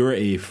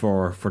security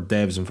for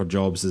devs and for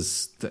jobs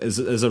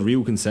is a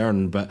real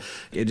concern, but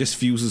it just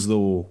feels as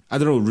though, I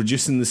don't know,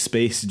 reducing the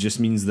space just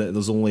means that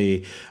there's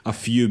only a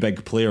few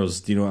big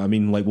players. Do you know what I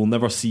mean? Like, we'll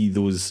never see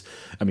those.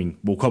 I mean,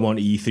 we'll come on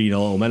to E3 in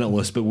a little minute,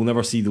 Lewis, but we'll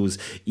never see those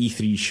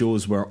E3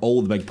 shows where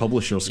all the big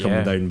publishers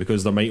come down,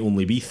 because there might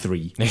only be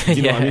 3. Do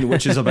you know what I mean?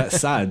 Which is a bit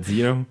sad,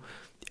 you know.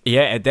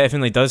 Yeah, it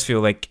definitely does feel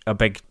like a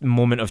big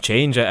moment of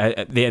change.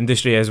 The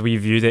industry, as we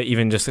viewed it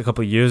even just a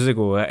couple of years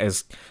ago,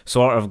 is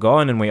sort of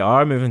gone, and we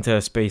are moving to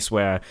a space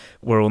where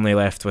we're only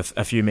left with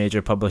a few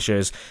major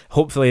publishers.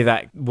 Hopefully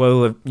that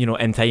will, you know,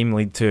 in time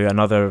lead to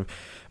another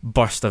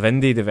burst of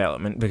indie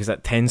development, because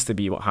that tends to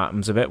be what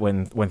happens a bit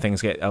when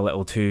things get a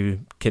little too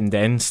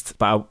condensed.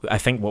 But I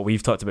think what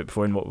we've talked about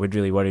before, and what would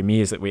really worry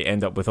me, is that we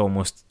end up with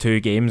almost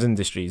 2 games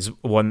industries,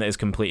 one that is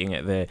completing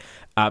at the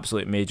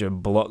absolute major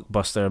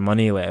blockbuster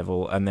money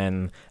level, and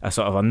then a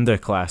sort of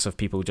underclass of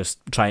people just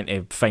trying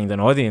to find an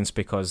audience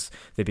because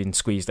they've been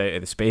squeezed out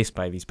of the space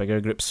by these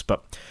bigger groups.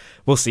 But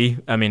we'll see.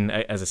 I mean,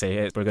 as I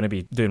say, we're going to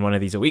be doing one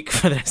of these a week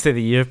for the rest of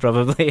the year,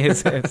 probably.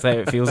 It's how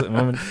it feels at the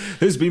moment.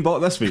 Who's been bought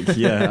this week?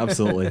 Yeah,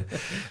 absolutely.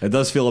 It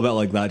does feel a bit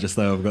like that just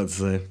now, I've got to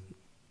say.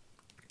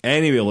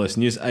 Anyway, let's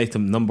news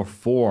item number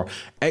 4.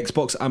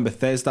 Xbox and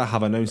Bethesda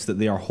have announced that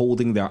they are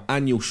holding their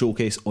annual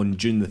showcase on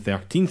June the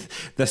 13th.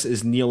 This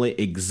is nearly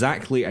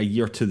exactly a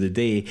year to the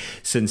day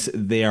since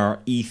their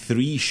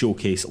E3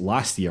 showcase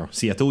last year.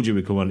 See, I told you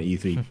we'd come on to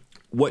E3.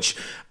 Which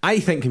I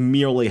think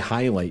merely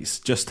highlights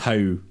just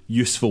how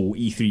useful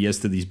E3 is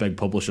to these big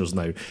publishers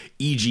now.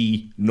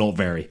 E.g., not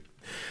very.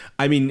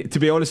 I mean, to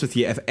be honest with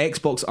you, if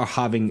Xbox are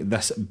having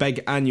this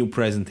big annual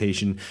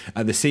presentation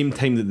at the same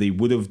time that they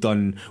would have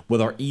done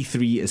whether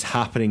E3 is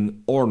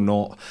happening or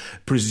not,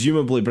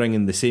 presumably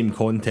bringing the same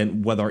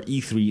content whether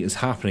E3 is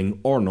happening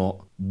or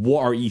not,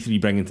 what are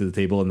E3 bringing to the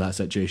table in that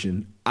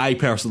situation? I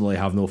personally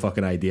have no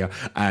fucking idea,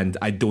 and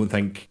I don't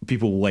think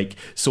people like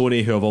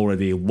Sony, who have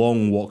already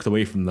long walked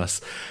away from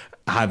this,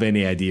 have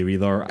any idea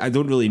either. I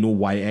don't really know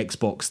why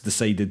Xbox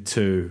decided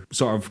to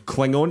sort of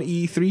cling on to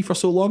E3 for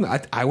so long.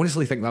 I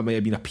honestly think that might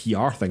have been a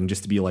PR thing,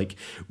 just to be like,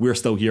 we're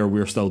still here,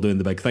 we're still doing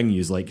the big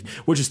thing, like,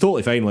 which is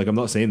totally fine. Like, I'm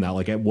not saying that.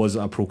 Like, it was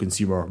a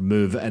pro-consumer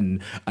move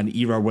in an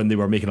era when they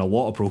were making a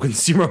lot of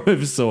pro-consumer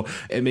moves, so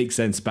it makes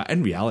sense. But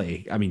in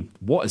reality, I mean,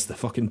 what is the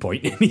fucking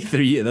point in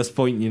E3 at this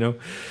point, you know?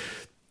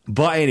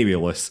 But anyway,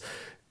 Liz,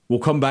 we'll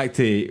come back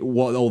to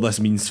what all this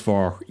means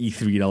for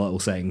E3 in a little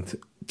second.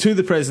 To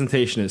the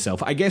presentation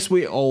itself, I guess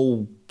we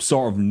all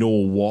sort of know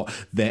what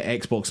the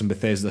Xbox and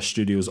Bethesda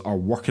studios are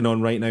working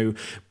on right now.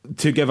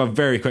 To give a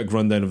very quick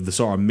rundown of the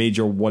sort of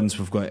major ones,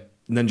 we've got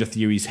Ninja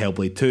Theory's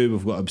Hellblade 2,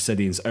 we've got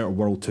Obsidian's Outer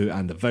World 2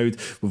 and Avowed,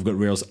 we've got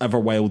Rare's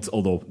Everwild,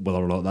 although whether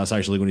or not that's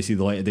actually going to see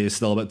the light of day is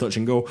still a bit touch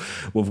and go.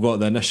 We've got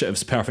the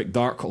Initiative's Perfect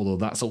Dark, although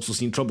that's also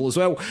seen trouble as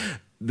well.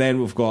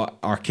 Then we've got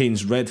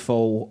Arcane's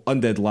Redfall,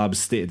 Undead Labs'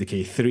 State of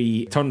Decay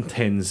 3, Turn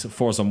 10's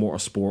Forza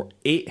Motorsport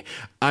 8,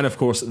 and of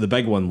course the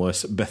big one,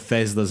 Lewis,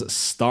 Bethesda's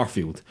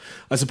Starfield.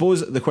 I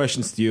suppose the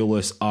questions to you,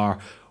 Lewis, are,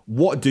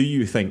 what do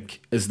you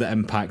think is the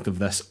impact of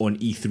this on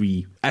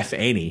E3, if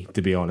any,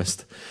 to be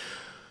honest?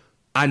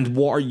 And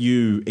what are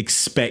you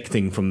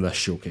expecting from this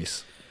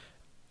showcase?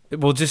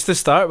 Well, just to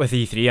start with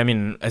E3, I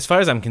mean, as far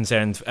as I'm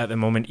concerned, at the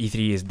moment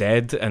E3 is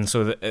dead, and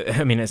so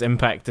its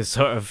impact is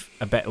sort of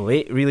a bit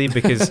late, really,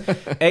 because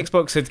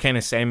Xbox had kind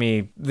of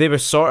they were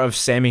sort of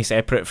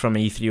semi-separate from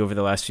E3 over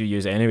the last few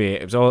years anyway.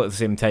 It was all at the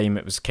same time,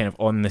 it was kind of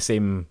on the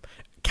same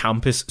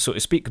campus, so to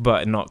speak,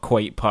 but not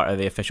quite part of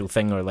the official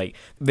thing, or like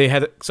they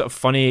had a sort of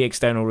funny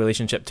external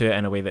relationship to it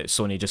in a way that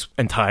Sony just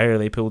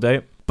entirely pulled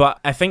out. But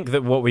I think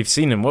that what we've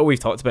seen and what we've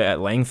talked about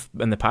at length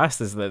in the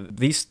past is that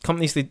these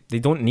companies, they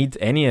don't need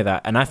any of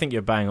that. And I think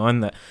you're bang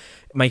on that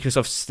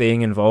Microsoft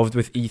staying involved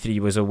with E3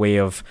 was a way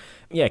of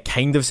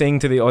kind of saying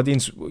to the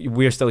audience,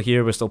 we're still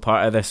here, we're still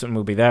part of this, and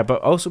we'll be there.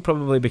 But also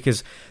probably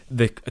because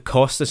the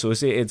costs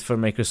associated for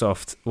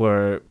Microsoft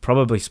were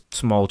probably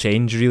small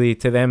change really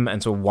to them,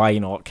 and so why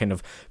not kind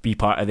of be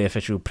part of the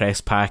official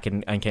press pack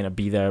and kind of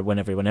be there when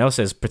everyone else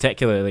is,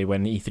 particularly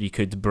when E3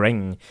 could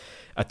bring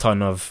a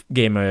ton of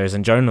gamers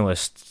and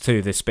journalists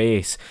to the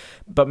space.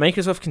 But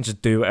Microsoft can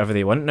just do whatever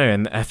they want now,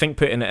 and I think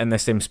putting it in the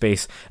same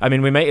space, I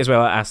mean, we might as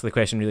well ask the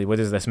question really, what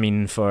does this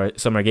mean for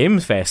Summer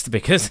Games Fest?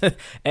 Because it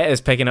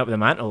is picking up the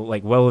mantle.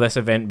 Like, will this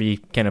event be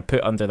kind of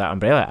put under that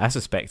umbrella? I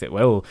suspect it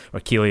will, or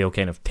Keighley will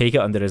kind of take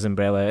it under his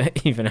umbrella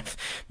even if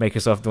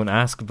Microsoft don't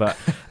ask. But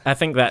I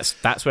think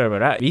that's where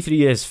we're at.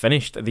 E3 is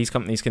finished. These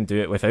companies can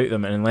do it without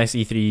them, and unless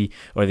E3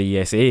 or the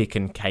ESA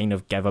can kind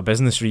of give a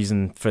business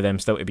reason for them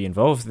still to be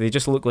involved, they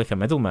just look like a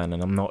middleman,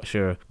 and I'm not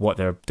sure what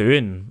they're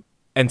doing.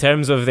 In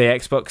terms of the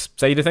Xbox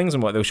side of things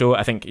and what they'll show,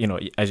 I think,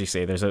 as you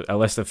say, there's a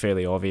list of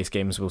fairly obvious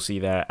games we'll see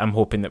there. I'm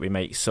hoping that we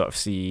might sort of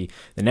see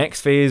the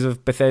next phase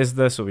of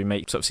Bethesda, so we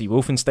might sort of see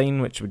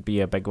Wolfenstein, which would be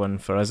a big one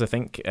for us, I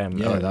think.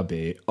 That'd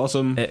be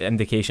awesome.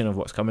 Indication of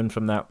what's coming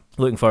from that.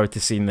 Looking forward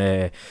to seeing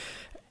the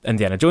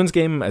Indiana Jones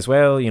game as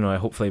well.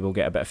 Hopefully we'll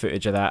get a bit of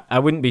footage of that. I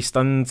wouldn't be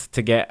stunned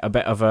to get a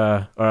bit of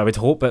or I would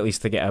hope at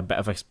least to get a bit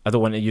of I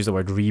don't want to use the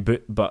word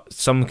reboot, but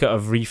some kind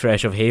of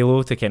refresh of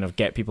Halo to kind of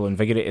get people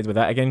invigorated with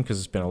that again, because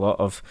there's been a lot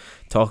of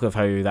talk of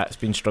how that's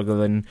been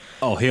struggling.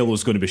 Oh,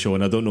 Halo's going to be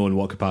shown. I don't know in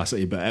what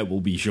capacity, but it will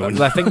be shown.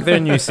 I think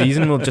their new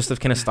season will just have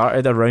kind of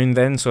started around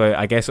then, so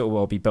I guess it will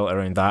all be built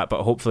around that,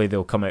 but hopefully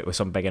they'll come out with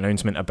some big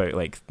announcement about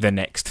like the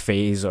next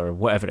phase or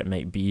whatever it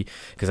might be,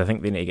 because I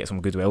think they need to get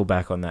some goodwill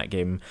back on that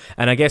game.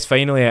 And I guess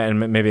finally, and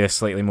maybe a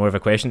slightly more of a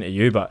question to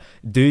you, but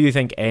do you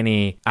think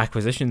any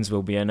acquisitions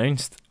will be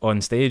announced on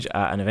stage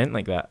at an event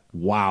like that?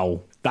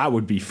 Wow, that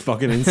would be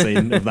fucking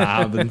insane if that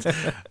happened.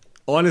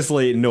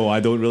 Honestly, no, I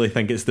don't really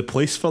think it's the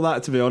place for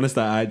that, to be honest.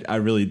 I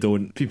really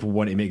don't. People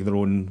want to make their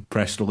own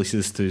press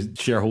releases to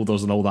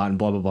shareholders and all that and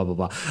blah, blah, blah, blah,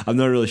 blah. I'm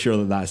not really sure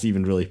that that's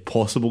even really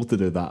possible to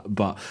do that.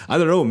 But I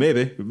don't know,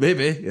 maybe.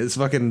 It's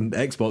fucking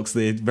Xbox.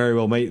 They very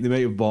well might. They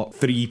might have bought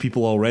 3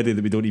 people already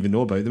that we don't even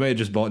know about. They might have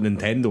just bought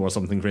Nintendo or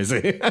something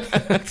crazy.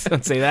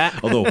 Don't say that.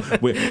 Although,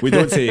 we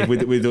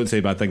don't say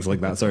bad things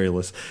like that. Sorry,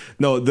 Liz.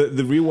 No,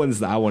 the real ones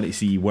that I want to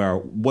see were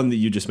one that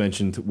you just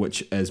mentioned,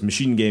 which is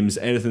Machine Games.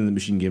 Anything that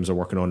Machine Games are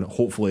working on,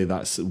 hopefully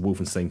that's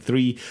Wolfenstein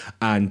 3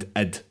 and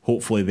id.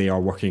 Hopefully they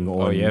are working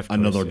on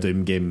another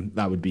Doom game.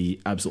 That would be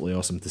absolutely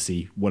awesome to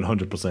see,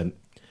 100%.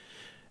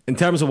 In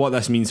terms of what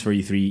this means for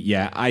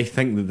E3, I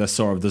think that this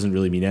sort of doesn't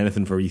really mean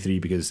anything for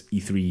E3, because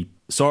E3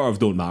 sort of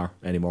don't matter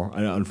anymore,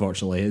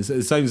 unfortunately.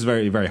 It sounds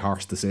very, very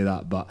harsh to say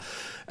that, but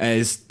it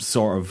is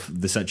sort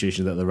of the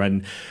situation that they're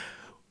in.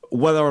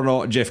 Whether or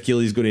not Jeff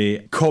Keighley's going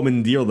to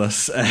commandeer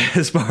this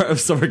as part of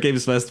Summer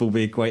Games Fest will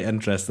be quite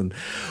interesting.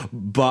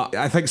 But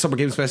I think Summer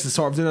Games Fest is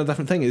sort of doing a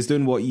different thing. It's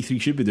doing what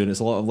E3 should be doing. It's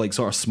a lot of like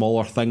sort of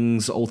smaller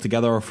things all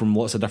together from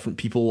lots of different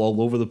people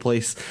all over the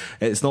place.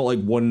 It's not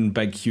like one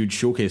big huge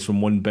showcase from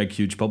one big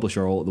huge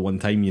publisher all at the one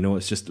time.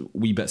 It's just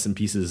wee bits and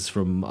pieces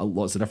from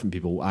lots of different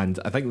people.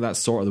 And I think that's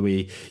sort of the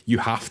way you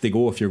have to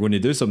go if you're going to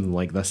do something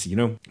like this,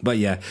 But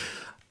yeah,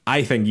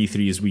 I think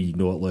E3 as we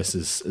know it, Liz,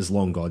 is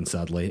long gone,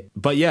 sadly.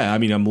 But yeah, I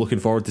mean, I'm looking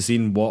forward to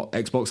seeing what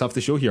Xbox have to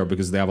show here,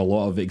 because they have a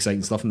lot of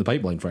exciting stuff in the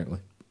pipeline, frankly.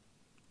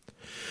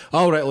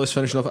 Alright, let's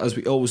finish off as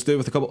we always do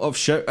with a couple of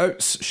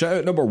shout-outs.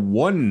 Shout-out number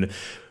 1.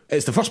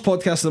 It's the first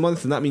podcast of the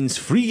month, and that means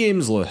free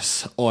games,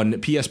 Lewis.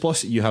 On PS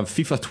Plus, you have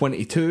FIFA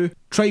 22,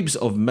 Tribes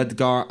of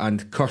Midgar,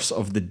 and Curse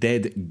of the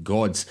Dead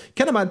Gods.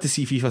 Kind of mad to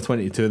see FIFA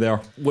 22 there,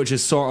 which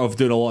is sort of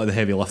doing a lot of the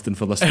heavy lifting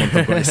for this month,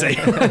 I've got to say.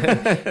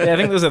 Yeah, I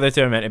think those other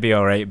two are meant to be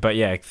alright, but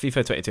yeah,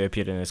 FIFA 22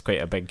 appearing is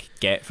quite a big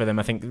get for them.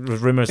 I think there's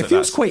rumours that it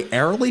feels quite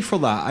early for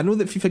that. I know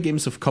that FIFA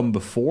games have come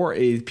before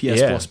a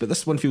PS Plus, but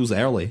this one feels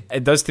early.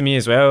 It does to me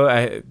as well.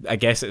 I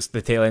guess it's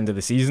the tail end of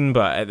the season,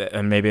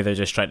 and maybe they're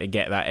just trying to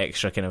get that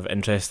extra kind of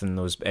interest in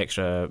those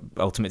extra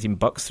Ultimate Team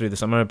bucks through the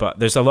summer. But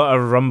there's a lot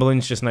of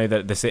rumblings just now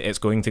that it's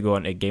going to go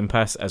onto Game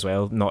Pass as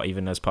well, not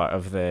even as part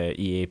of the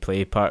EA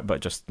Play part,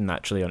 but just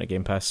naturally onto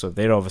Game Pass. So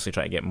they're obviously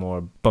trying to get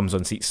more bums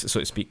on seats, so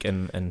to speak,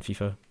 in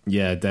FIFA.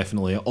 Yeah,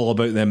 definitely. All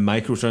about them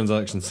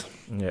microtransactions.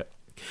 Yeah.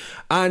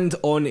 And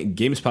on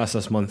Games Pass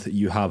this month,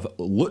 you have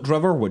Loot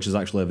River, which is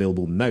actually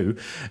available now.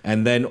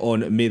 And then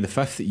on May the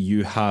 5th,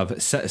 you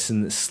have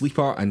Citizen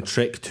Sleeper and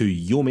Trek to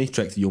Yomi.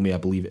 Trek to Yomi, I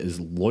believe, is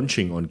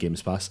launching on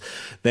Games Pass.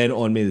 Then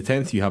on May the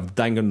 10th, you have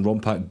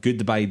Danganronpa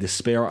Goodbye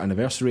Despair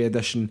Anniversary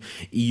Edition,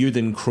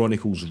 Euden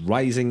Chronicles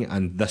Rising,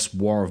 and This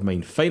War of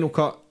Mine Final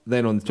Cut.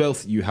 Then on the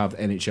 12th, you have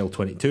NHL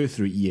 22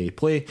 through EA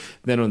Play.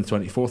 Then on the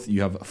 24th,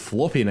 you have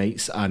Floppy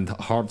Nights and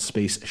Hard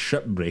Space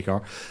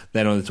Shipbreaker.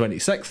 Then on the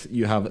 26th,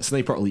 you have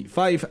Sniper Elite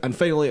 5. And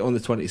finally, on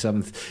the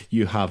 27th,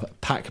 you have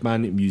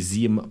Pac-Man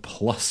Museum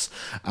Plus.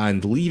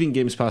 And leaving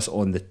Games Pass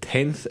on the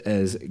 10th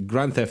is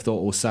Grand Theft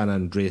Auto San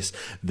Andreas,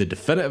 the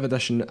Definitive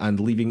Edition. And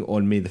leaving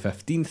on May the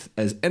 15th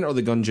is Enter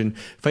the Gungeon,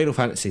 Final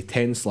Fantasy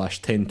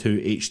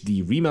X/10/2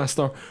 HD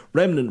Remaster,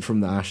 Remnant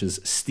from the Ashes,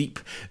 Steep,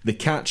 The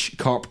Catch,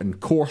 Carp and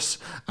Course,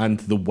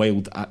 and The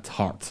Wild at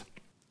Heart.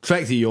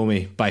 Trek to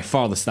Yomi, by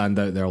far the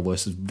standout there,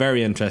 Lewis. It's a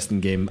very interesting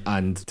game,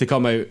 and to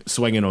come out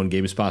swinging on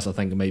Games Pass, I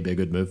think it might be a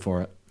good move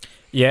for it.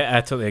 Yeah,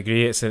 I totally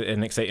agree. It's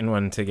an exciting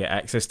one to get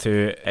access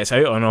to. It's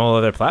out on all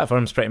other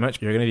platforms pretty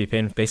much. You're going to be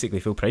paying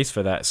basically full price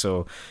for that.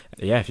 So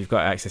yeah, if you've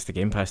got access to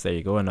Game Pass, there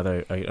you go.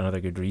 Another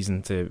good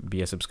reason to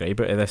be a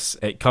subscriber to this.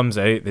 It comes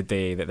out the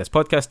day that this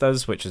podcast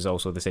does, which is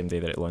also the same day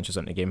that it launches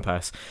onto Game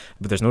Pass.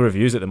 But there's no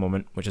reviews at the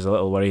moment, which is a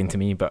little worrying to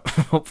me, but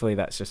hopefully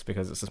that's just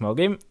because it's a small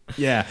game.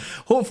 Yeah,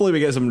 hopefully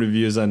we get some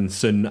reviews in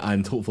soon,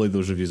 and hopefully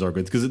those reviews are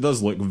good, because it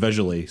does look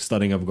visually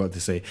stunning, I've got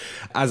to say.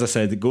 As I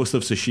said, Ghost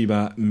of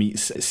Tsushima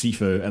meets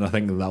Sifu, and I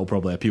think that'll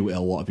probably appeal to a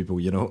lot of people,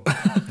 you know.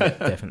 Yeah,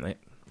 definitely.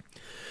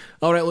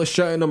 Alright, let's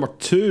shout out number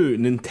 2.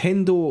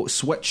 Nintendo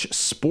Switch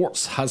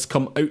Sports has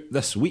come out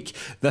this week.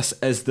 This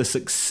is the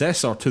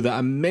successor to the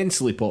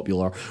immensely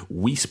popular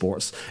Wii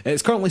Sports.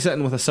 It's currently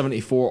sitting with a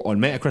 74 on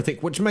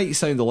Metacritic, which might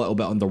sound a little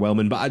bit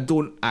underwhelming, but I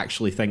don't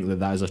actually think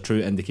that is a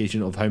true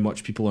indication of how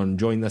much people are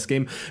enjoying this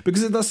game,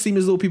 because it does seem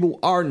as though people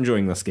are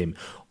enjoying this game.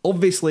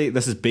 Obviously,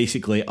 this is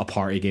basically a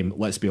party game,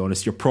 let's be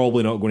honest. You're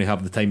probably not going to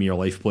have the time of your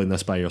life playing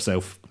this by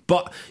yourself.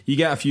 But you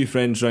get a few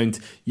friends round,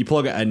 you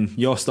plug it in,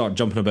 you all start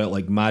jumping about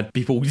like mad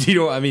people, you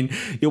know what I mean?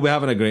 You'll be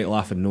having a great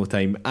laugh in no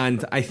time.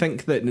 And I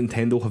think that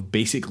Nintendo have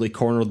basically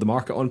cornered the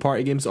market on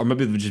party games, or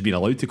maybe they've just been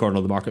allowed to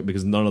corner the market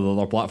because none of the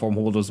other platform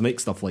holders make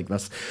stuff like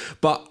this.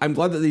 But I'm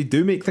glad that they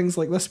do make things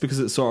like this, because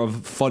it's sort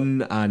of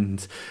fun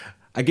and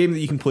a game that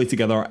you can play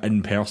together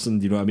in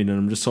person, you know what I mean? And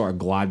I'm just sort of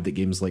glad that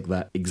games like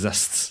that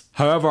exists.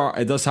 However,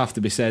 it does have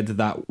to be said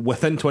that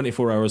within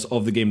 24 hours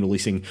of the game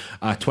releasing,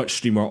 a Twitch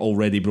streamer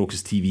already broke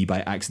his TV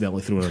by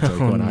accidentally throwing a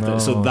Joy-Con at it.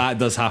 So that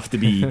does have to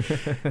be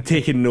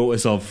taken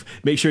notice of.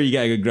 Make sure you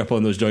get a good grip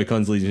on those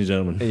Joy-Cons, ladies and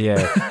gentlemen.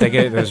 Yeah, dig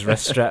out those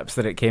wrist straps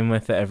that it came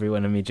with that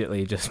everyone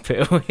immediately just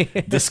put away.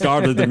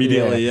 Discarded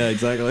immediately, yeah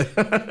exactly.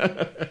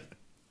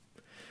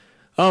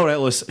 Alright,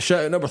 let's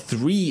shout out number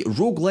 3.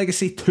 Rogue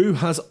Legacy 2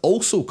 has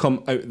also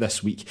come out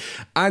this week,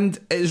 and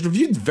it is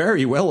reviewed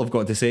very well, I've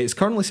got to say. It's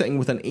currently sitting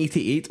with an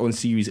 88 on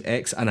Series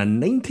X and a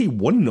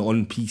 91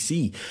 on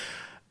PC.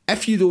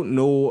 If you don't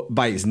know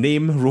by its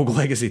name, Rogue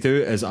Legacy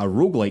 2 is a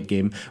roguelike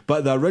game,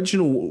 but the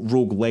original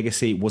Rogue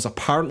Legacy was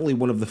apparently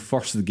one of the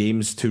first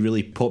games to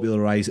really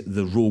popularise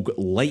the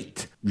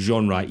roguelite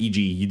genre,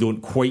 e.g. you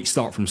don't quite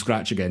start from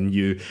scratch again,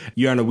 you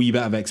earn a wee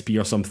bit of XP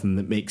or something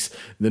that makes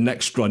the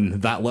next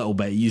run that little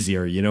bit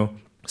easier, you know?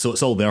 So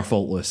it's all their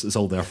fault, Liz. It's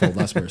all their fault,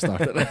 that's where it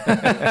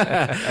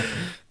started.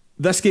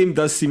 This game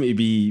does seem to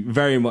be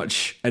very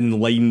much in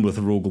line with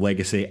Rogue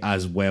Legacy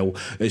as well.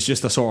 It's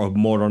just a sort of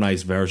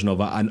modernised version of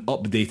it, an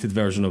updated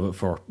version of it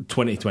for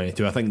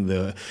 2022. I think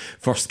the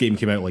first game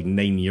came out like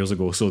 9 years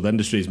ago, so the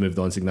industry's moved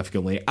on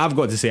significantly. I've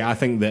got to say, I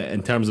think that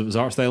in terms of its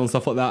art style and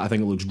stuff like that, I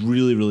think it looks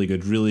really, really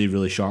good, really,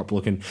 really sharp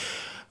looking.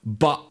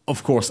 But,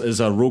 of course, it's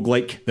a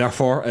roguelike,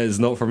 therefore it is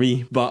not for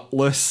me. But,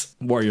 Lewis,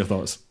 what are your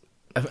thoughts?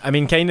 I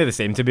mean, kind of the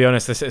same, to be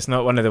honest. It's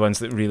not one of the ones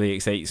that really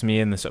excites me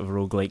in the sort of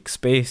roguelike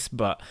space,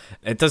 but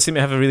it does seem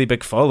to have a really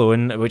big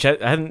following, which I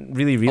hadn't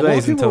really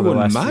realised until the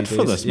last few days.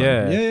 For this,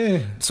 man. Yeah.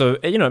 So,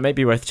 you know, it might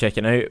be worth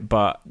checking out,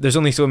 but there's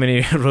only so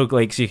many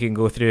roguelikes you can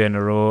go through in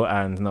a row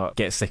and not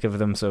get sick of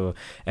them. So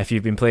if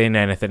you've been playing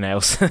anything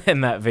else in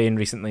that vein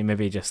recently,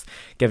 maybe just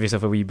give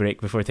yourself a wee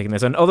break before taking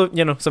this on. Although,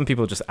 you know, some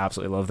people just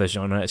absolutely love this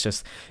genre. It's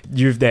just,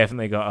 you've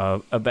definitely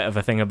got a bit of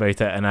a thing about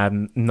it, and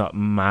I'm not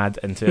mad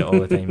into it all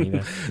the time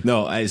either.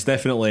 No, it's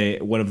definitely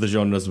one of the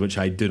genres which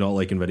I do not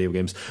like in video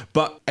games.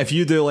 But if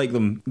you do like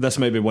them, this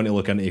might be one to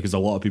look into, because a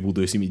lot of people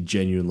do seem to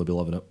genuinely be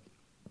loving it.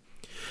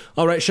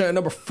 Alright, shout out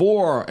number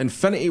 4.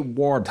 Infinity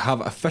Ward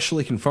have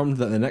officially confirmed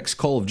that the next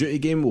Call of Duty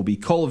game will be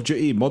Call of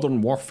Duty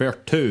Modern Warfare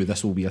 2.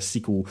 This will be a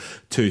sequel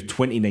to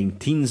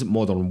 2019's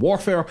Modern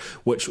Warfare,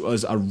 which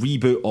was a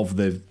reboot of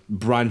the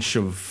branch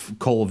of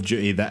Call of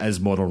Duty that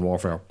is Modern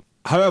Warfare.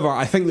 However,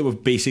 I think that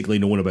we've basically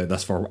known about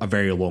this for a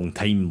very long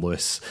time,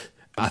 Lewis.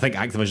 I think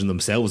Activision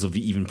themselves have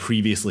even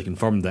previously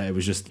confirmed that it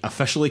was just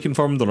officially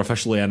confirmed or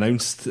officially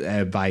announced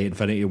by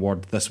Infinity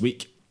Ward this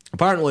week.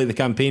 Apparently, the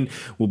campaign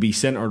will be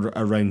centred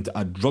around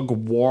a drug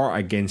war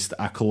against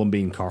a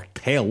Colombian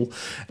cartel,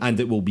 and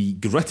it will be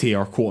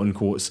grittier,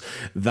 quote-unquote,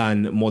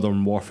 than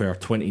Modern Warfare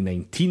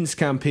 2019's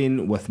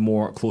campaign, with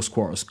more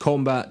close-quarters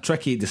combat,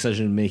 tricky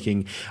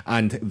decision-making,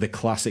 and the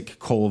classic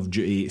Call of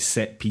Duty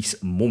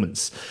set-piece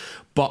moments.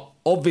 But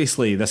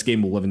obviously, this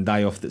game will live and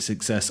die off the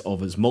success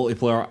of its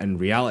multiplayer in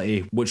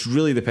reality, which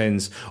really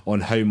depends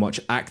on how much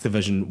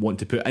Activision want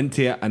to put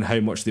into it and how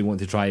much they want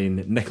to try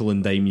and nickel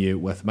and dime you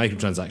with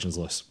microtransactions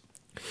lists.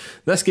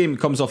 This game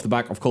comes off the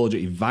back of Call of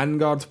Duty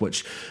Vanguard,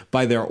 which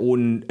by their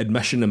own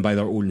admission and by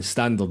their own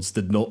standards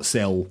did not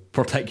sell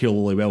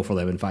particularly well for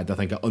them. In fact, I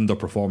think it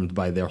underperformed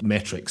by their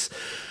metrics.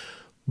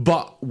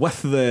 But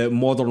with the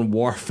Modern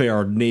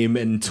Warfare name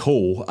in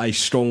tow, I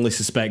strongly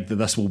suspect that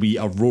this will be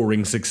a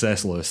roaring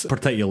success, Lewis,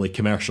 particularly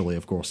commercially,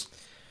 of course.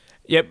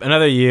 Yep,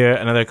 another year,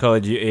 another Call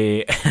of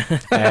Duty.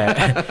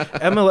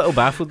 I'm a little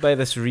baffled by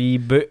this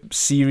reboot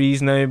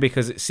series now,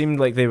 because it seemed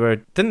like they were...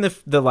 Didn't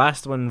the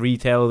last one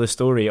retell the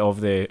story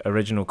of the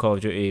original Call of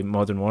Duty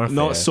Modern Warfare?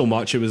 Not so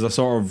much. It was a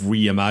sort of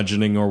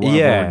reimagining or whatever.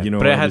 Yeah, you know,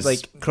 but it had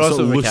like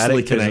crossover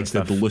characters and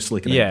stuff. Loosely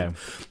connected.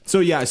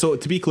 Yeah. So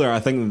to be clear, I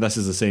think that this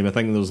is the same. I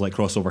think there's like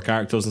crossover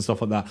characters and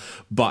stuff like that,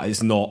 but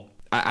it's not...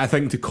 I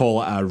think to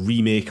call it a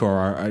remake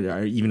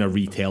or even a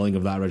retelling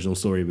of that original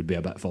story would be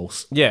a bit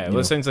false. Yeah, well,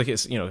 it sounds like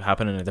it's,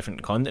 happening in a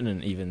different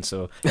continent even,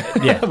 so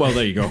yeah. Well,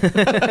 there you go.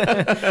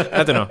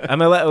 I don't know.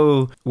 I'm a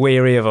little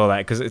wary of all that,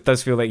 because it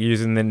does feel like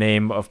using the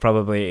name of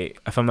probably,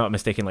 if I'm not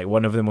mistaken, like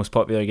one of the most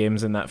popular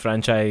games in that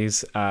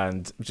franchise,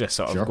 and just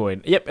sort of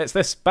going, yep, it's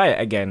this, buy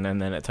it again,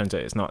 and then it turns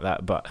out it's not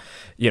that. But,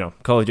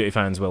 Call of Duty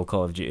fans will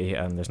Call of Duty,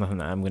 and there's nothing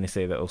that I'm going to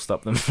say that will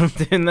stop them from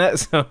doing that,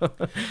 so...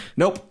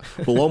 Nope.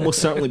 Will almost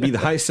certainly be the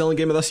highest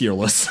selling game of this year,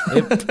 Liz.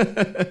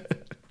 Yep.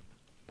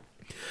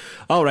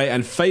 Alright,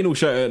 and final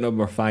shout out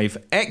number 5.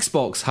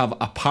 Xbox have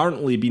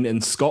apparently been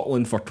in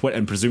Scotland for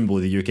and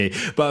presumably the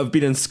UK, but have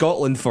been in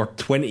Scotland for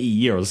 20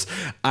 years,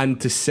 and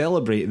to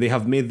celebrate they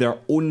have made their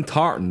own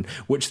tartan,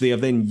 which they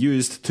have then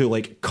used to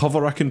like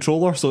cover a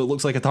controller so it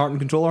looks like a tartan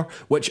controller,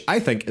 which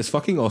I think is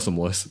fucking awesome,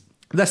 Liz.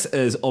 This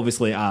is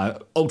obviously a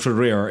ultra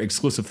rare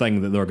exclusive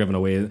thing that they're giving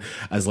away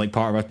as like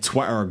part of a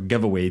Twitter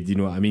giveaway. Do you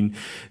know what I mean?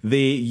 They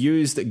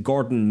used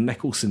Gordon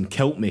Nicholson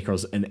kilt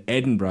makers in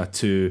Edinburgh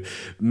to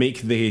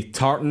make the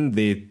tartan.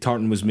 The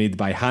tartan was made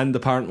by hand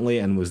apparently,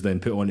 and was then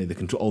put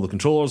onto all the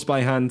controllers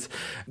by hand.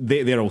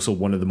 They're also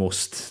one of the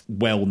most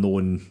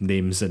well-known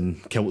names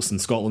in kilts in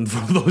Scotland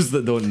for those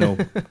that don't know.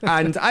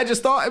 And I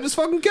just thought it was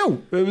fucking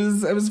cool. It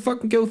was a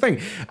fucking cool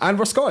thing. And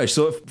we're Scottish,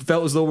 so it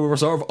felt as though we were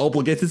sort of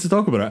obligated to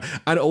talk about it.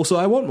 And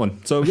also I want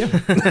one, so yeah.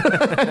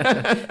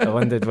 I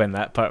wondered when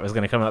that part was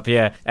going to come up.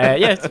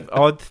 It's an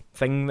odd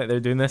thing that they're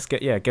doing this.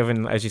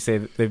 Given, as you say,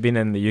 they've been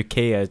in the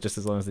UK just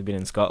as long as they've been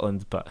in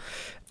Scotland, but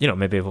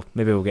maybe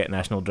we'll get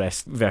national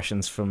dress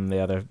versions from the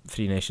other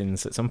 3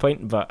 nations at some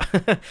point. But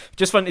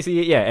just fun to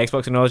see.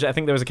 Xbox acknowledge it. I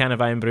think there was a can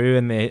of Iron Brew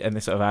in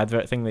the sort of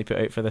advert thing they put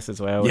out for this as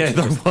well. Yeah,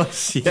 there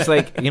was. Yeah. Just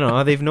like,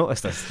 they've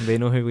noticed us. They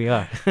know who we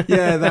are.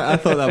 I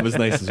thought that was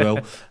nice as well.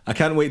 I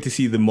can't wait to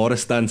see the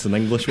Morris dance in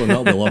English one.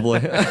 That'll be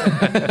lovely.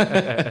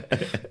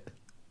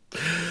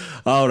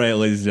 Alright,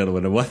 ladies and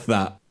gentlemen, and with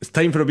that, it's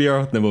time for a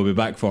beer, then we'll be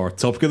back for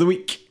Topic of the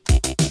Week.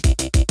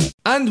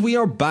 And we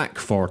are back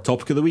for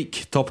Topic of the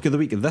Week. Topic of the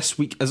Week this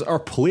week is our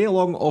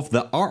play-along of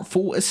the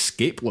Artful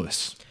Escape,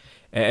 Lewis.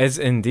 It is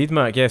indeed,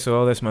 Mark. Yeah, so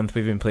all this month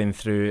we've been playing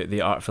through the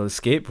Artful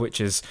Escape,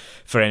 which is,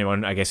 for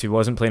anyone, I guess, who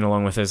wasn't playing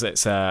along with us,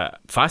 it's a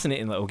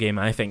fascinating little game,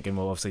 I think, and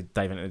we'll obviously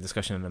dive into the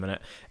discussion in a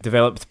minute.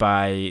 Developed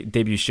by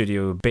debut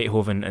studio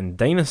Beethoven and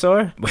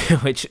Dinosaur,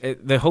 which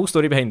the whole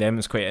story behind them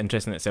is quite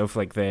interesting itself.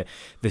 Like, the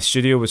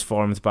studio was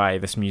formed by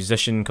this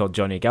musician called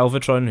Johnny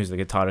Galvatron, who's the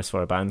guitarist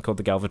for a band called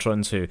the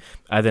Galvatrons, who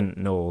I didn't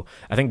know.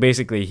 I think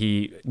basically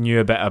he knew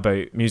a bit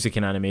about music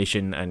and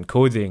animation and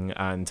coding,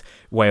 and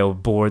while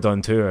bored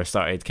on tour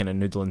started kind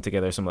of noodling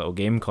together some little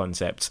game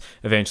concepts.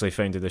 Eventually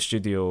founded a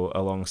studio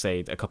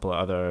alongside a couple of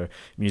other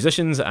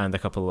musicians and a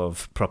couple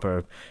of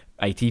proper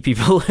IT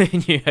people who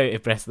knew how to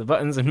press the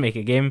buttons and make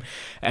a game,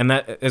 and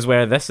that is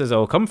where this has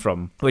all come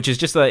from, which is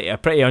just like a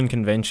pretty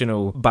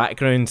unconventional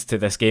background to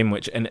this game,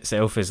 which in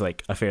itself is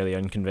like a fairly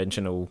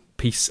unconventional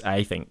piece,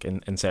 I think,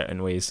 in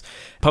certain ways.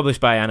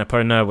 Published by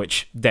Annapurna,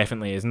 which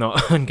definitely is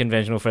not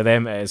unconventional for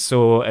them. It is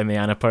so in the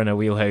Annapurna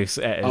wheelhouse.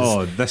 It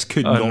is this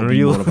could not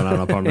be more of an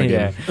Annapurna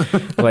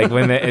game. Like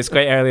when it's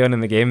quite early on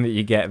in the game that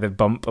you get the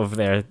bump of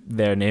their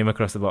name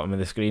across the bottom of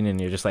the screen, and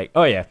you're just like,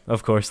 oh yeah,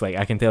 of course, like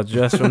I can tell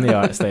just from the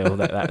art style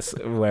that's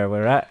where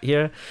we're at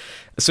here.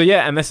 So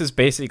yeah, and this is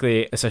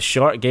basically, it's a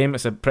short game.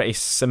 It's a pretty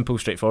simple,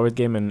 straightforward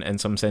game in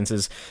some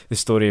senses. The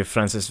story of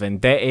Francis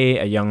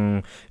Vendetti, a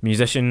young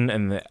musician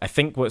in I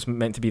think what's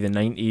meant to be the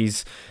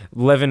 90s,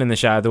 living in the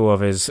shadow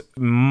of his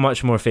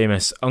much more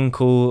famous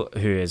uncle,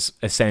 who is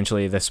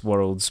essentially this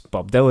world's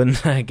Bob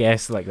Dylan, I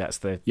guess. Like that's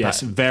the...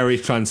 Yes, very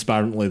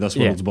transparently this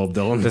world's Bob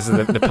Dylan. This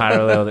is the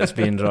parallel that's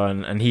being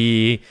drawn. And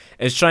he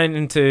is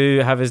trying to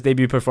have his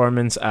debut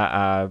performance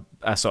at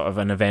a sort of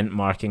an event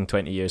marking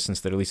 20 years since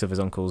the release of his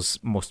uncle's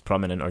most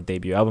prominent or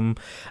debut album,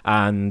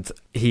 and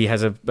he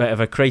has a bit of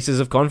a crisis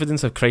of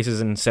confidence, a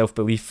crisis in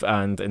self-belief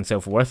and in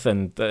self-worth,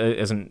 and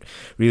isn't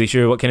really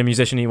sure what kind of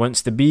musician he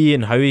wants to be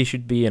and how he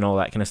should be and all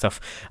that kind of stuff,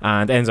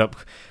 and ends up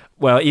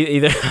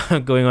either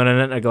going on an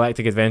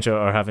intergalactic adventure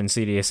or having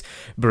serious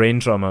brain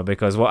trauma,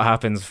 because what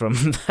happens from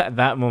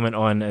that moment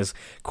on is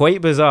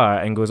quite bizarre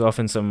and goes off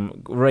in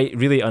some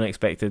really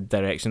unexpected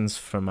directions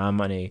for my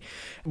money.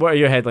 What are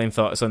your headline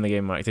thoughts on the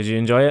game, Mark? Did you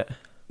enjoy it?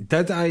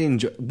 Did I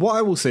enjoy... What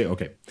I will say,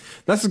 okay,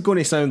 this is going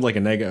to sound like a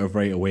negative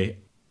right away.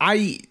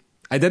 I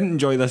didn't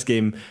enjoy this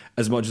game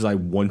as much as I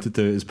wanted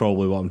to, is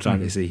probably what I'm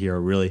trying to say here,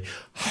 really.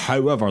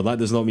 However, that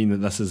does not mean that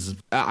this is...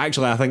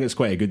 Actually, I think it's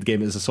quite a good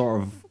game. It's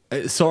sort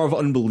of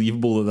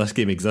unbelievable that this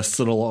game exists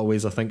in a lot of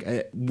ways, I think.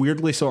 It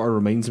weirdly sort of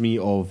reminds me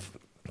of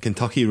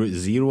Kentucky Route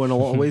Zero in a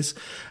lot of ways,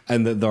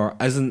 and that there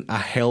isn't a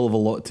hell of a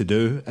lot to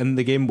do in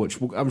the game, which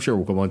I'm sure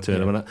we'll come on to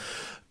in a minute.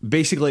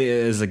 Basically,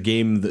 it is a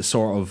game that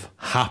sort of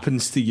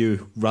happens to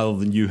you rather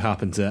than you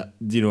happen to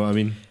it. Do you know what I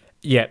mean?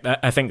 Yeah,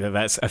 I think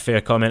that's a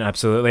fair comment,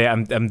 absolutely.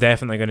 I'm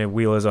definitely going to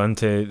wheel us on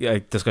to a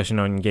discussion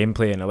on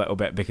gameplay in a little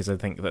bit, because I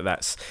think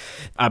that's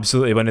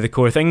absolutely one of the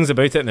core things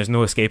about it, and there's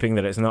no escaping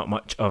that it's not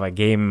much of a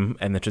game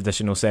in the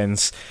traditional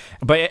sense.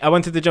 But I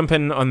wanted to jump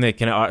in on the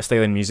kind of art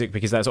style and music,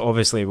 because that's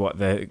obviously what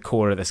the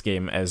core of this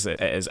game is.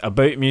 It is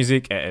about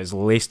music, it is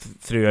laced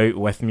throughout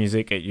with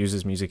music, it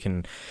uses music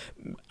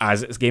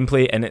as its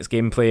gameplay,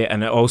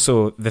 and it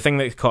also, the thing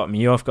that caught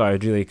me off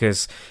guard really,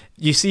 because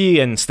you see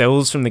in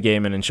stills from the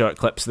game and in short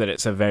clips that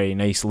it's a very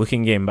nice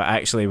looking game, but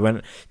actually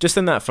when just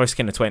in that first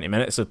kind of 20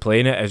 minutes of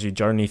playing it, as you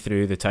journey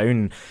through the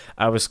town,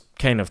 I was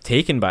kind of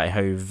taken by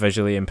how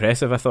visually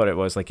impressive I thought it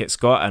was. Like, it's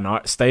got an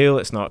art style,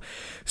 it's not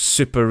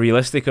super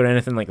realistic or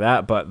anything like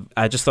that, but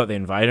I just thought the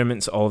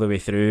environments all the way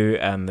through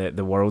and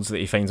the worlds that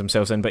he finds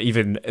himself in, but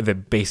even the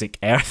basic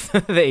earth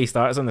that he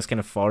starts on, this kind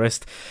of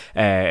forest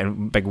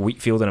and big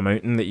wheat field and a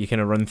mountain that you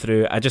kind of run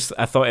through, I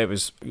thought it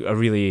was a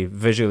really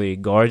visually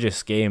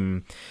gorgeous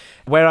game.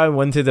 Where I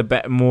wanted a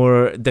bit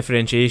more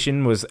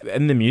differentiation was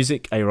in the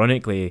music,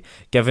 ironically,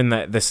 given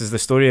that this is the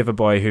story of a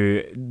boy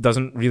who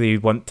doesn't really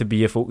want to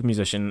be a folk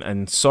musician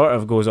and sort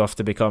of goes off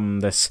to become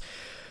this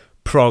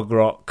prog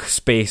rock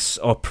space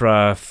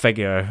opera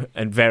figure,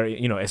 and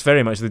it's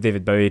very much the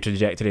David Bowie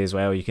trajectory as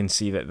well. You can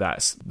see that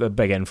that's the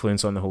big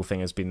influence on the whole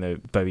thing has been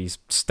the Bowie's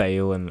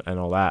style and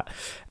all that.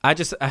 I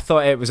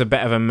thought it was a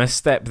bit of a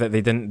misstep that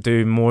they didn't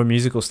do more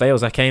musical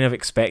styles. I kind of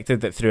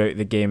expected that throughout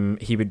the game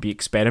he would be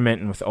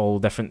experimenting with all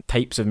different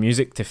types of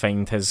music to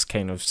find his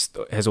kind of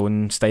his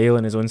own style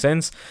and his own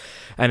sense,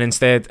 and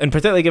instead, and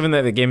particularly given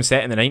that the game's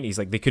set in the 90s,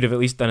 like they could have at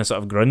least done a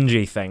sort of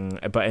grungy thing,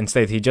 but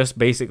instead he just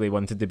basically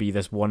wanted to be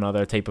this one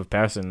other type of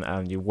person,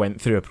 and you went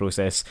through a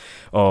process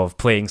of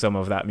playing some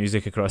of that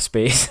music across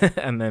space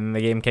and then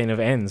the game kind of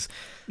ends.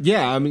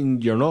 Yeah, I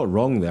mean, you're not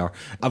wrong there.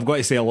 I've got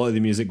to say, a lot of the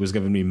music was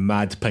giving me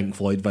mad Pink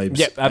Floyd vibes.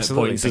 Yep,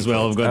 absolutely. At points as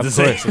well, I've got to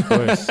say. Of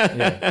course,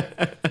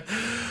 yeah.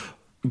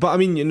 But I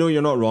mean,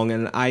 you're not wrong,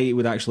 and I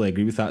would actually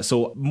agree with that.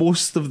 So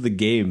most of the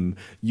game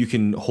you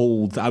can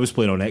hold, I was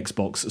playing on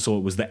Xbox, so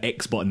it was the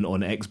X button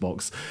on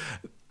Xbox,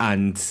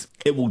 and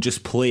it will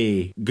just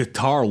play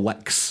guitar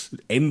licks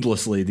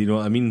endlessly, do you know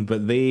what I mean?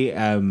 But they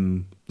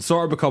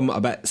sort of become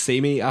a bit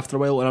samey after a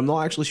while, and I'm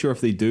not actually sure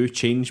if they do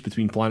change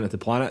between planet to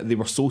planet. They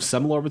were so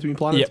similar between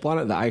planet to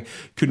planet that I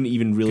couldn't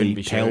even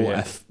really tell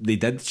if they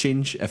did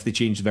change, if they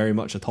changed very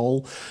much at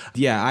all.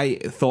 Yeah, I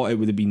thought it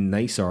would have been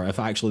nicer if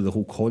actually the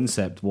whole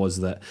concept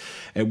was that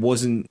it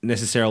wasn't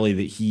necessarily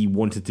that he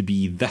wanted to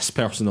be this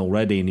person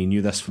already and he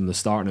knew this from the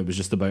start, and it was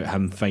just about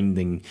him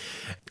finding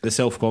the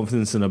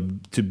self-confidence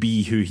and to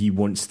be who he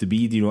wants to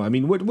be, do you know what I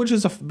mean? Which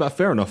is a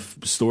fair enough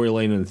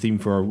storyline and theme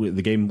for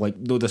the game, like,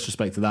 no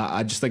disrespect to that.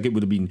 I just think it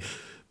would have been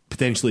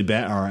potentially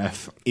better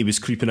if he was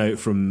creeping out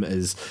from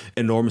his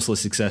enormously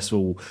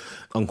successful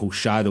Uncle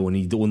Shadow and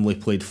he'd only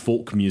played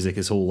folk music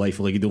his whole life,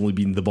 like he'd only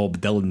been the Bob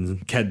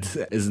Dylan kid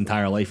his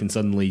entire life, and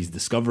suddenly he's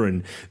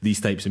discovering these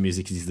types of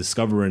music. He's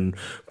discovering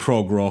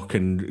prog rock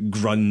and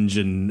grunge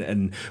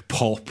and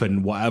pop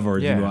and whatever.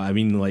 Do you know what I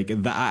mean? Like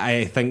that,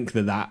 I think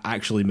that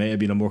actually might have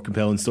been a more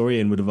compelling story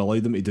and would have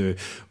allowed them to do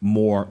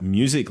more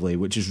musically,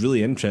 which is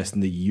really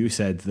interesting that you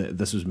said that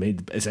this was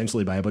made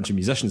essentially by a bunch of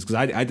musicians, because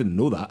I didn't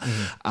know that.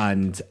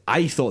 And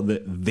I thought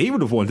that they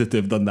would have wanted to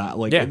have done that.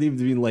 Like they'd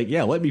been like,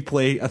 yeah, let me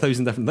play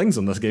 1,000 different things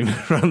on this game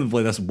rather than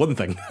play this one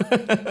thing.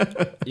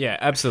 Yeah,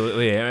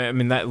 absolutely. I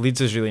mean, that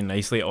leads us really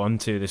nicely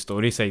onto the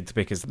story side,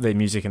 because the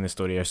music and the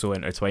story are so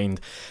intertwined.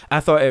 I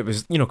thought it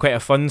was, quite a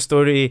fun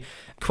story,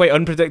 quite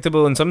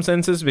unpredictable in some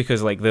senses,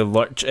 because like they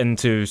lurch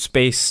into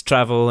space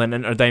travel and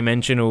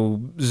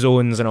interdimensional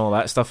zones and all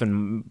that stuff,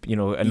 and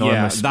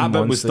enormous that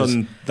monsters.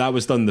 That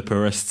was done the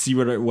poorest. See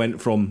where it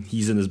went from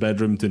he's in his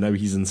bedroom to now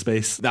he's in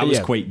space. That was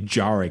quite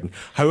jarring.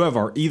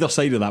 However, either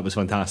side of that was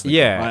fantastic.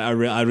 Yeah,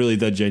 I really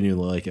did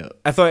genuinely like it.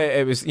 I thought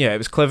it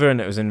was clever and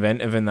it was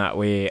inventive in that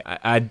way.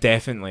 I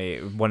definitely,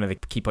 one of the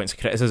key points of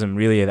criticism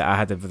really that I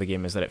had of the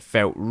game is that it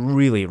felt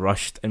really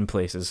rushed in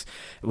places.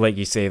 Like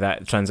you say,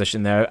 that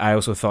transition there. I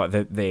also thought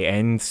that the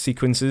end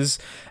sequences,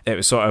 it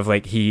was sort of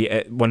like he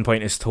at one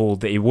point is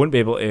told that he won't be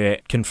able to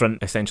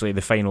confront essentially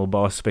the final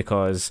boss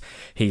because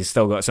he's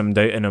still got some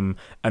doubt in him,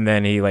 and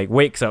then he like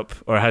wakes up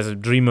or has a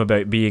dream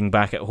about being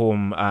back at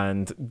home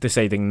and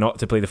deciding not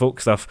to play the folk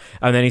stuff,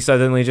 and then he's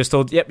suddenly just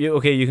told, yep, you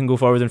can go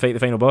forward and fight the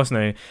final boss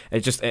now.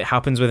 It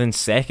happens within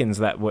seconds.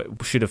 That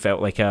what should have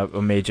felt like a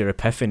major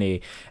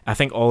epiphany. I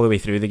think all the way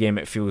through the game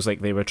it feels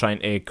like they were trying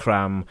to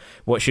cram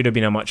what should have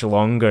been a much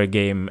longer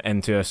game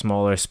into a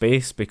smaller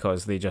space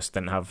because they just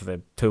didn't have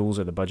the tools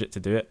or the budget to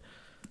do it.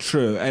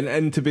 True,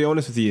 and to be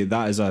honest with you,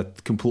 that is a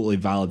completely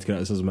valid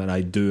criticism, and I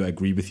do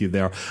agree with you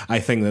there. I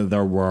think that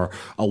there were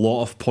a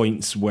lot of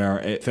points where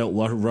it felt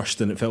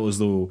rushed and it felt as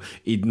though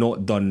he'd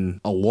not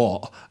done a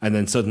lot, and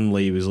then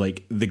suddenly he was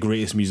like the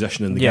greatest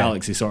musician in the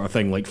galaxy sort of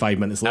thing, like 5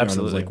 minutes later.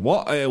 Absolutely. And I was like,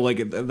 what?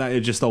 Like, that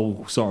it just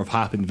all sort of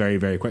happened very,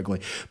 very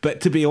quickly. But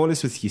to be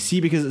honest with you,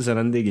 see, because it's an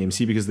indie game,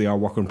 see, because they are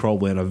working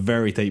probably on a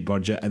very tight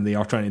budget and they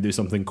are trying to do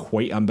something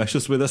quite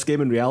ambitious with this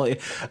game in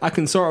reality, I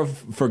can sort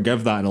of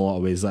forgive that in a lot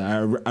of ways.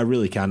 I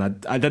really can.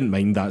 I didn't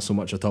mind that so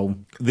much at all.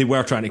 They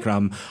were trying to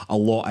cram a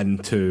lot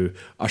into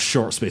a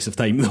short space of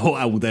time, though.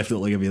 I will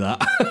definitely give you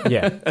that.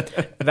 Yeah,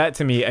 that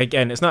to me,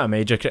 again, it's not a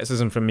major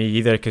criticism from me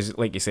either, because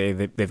like you say,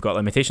 they've got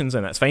limitations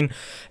and that's fine.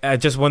 I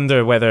just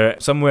wonder whether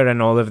somewhere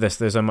in all of this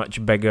there's a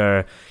much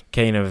bigger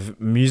kind of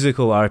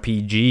musical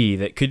RPG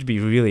that could be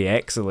really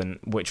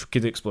excellent, which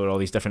could explore all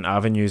these different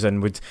avenues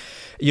and would,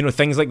 you know,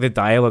 things like the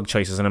dialogue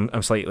choices, and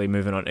I'm slightly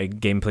moving on to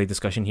gameplay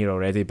discussion here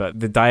already, but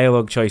the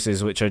dialogue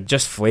choices, which are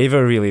just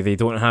flavour really, they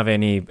don't have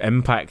any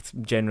impact,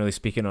 generally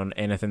speaking, on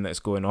anything that's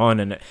going on,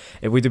 and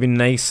it would have been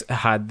nice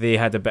had they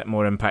had a bit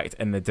more impact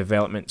in the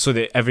development so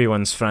that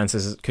everyone's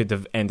Francis could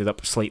have ended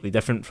up slightly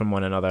different from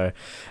one another.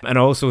 And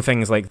also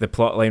things like the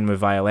plotline with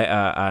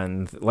Violetta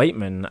and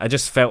Lightman, I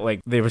just felt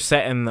like they were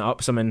setting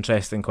up some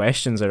interesting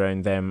questions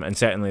around them, and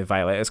certainly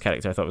Violetta's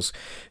character I thought was,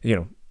 you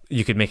know,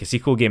 you could make a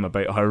sequel game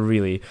about her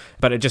really,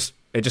 but it just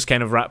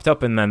kind of wrapped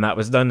up and then that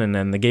was done and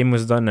then the game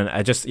was done,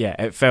 and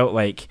it felt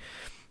like,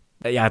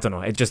 I don't know,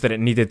 it just that it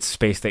needed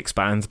space to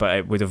expand, but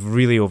it would have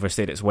really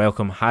overstayed its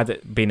welcome had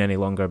it been any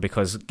longer,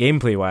 because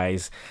gameplay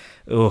wise,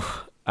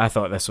 I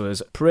thought this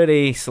was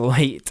pretty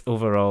slight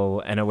overall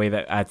in a way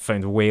that I'd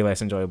found way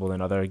less enjoyable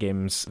than other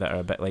games that are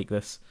a bit like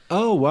this.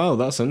 Oh, wow,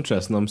 that's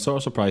interesting. I'm sort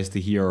of surprised to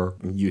hear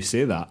you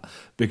say that,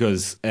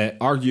 because it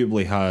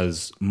arguably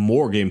has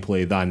more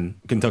gameplay than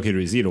Kentucky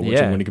Route Zero, which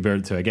I'm going to compare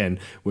it to again,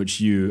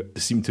 which you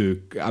seem to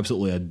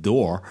absolutely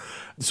adore.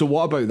 So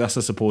what about this,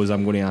 I suppose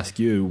I'm going to ask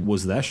you,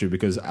 was the issue?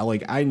 Because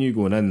I knew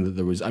going in that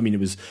there was, it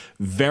was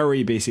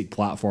very basic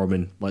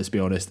platforming, let's be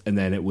honest, and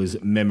then it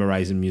was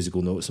memorising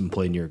musical notes and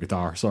playing your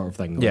guitar sort of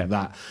thing.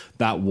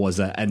 That was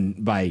it.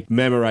 And by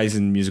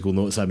memorising musical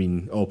notes, I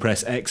mean,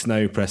 press X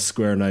now, press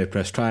square now,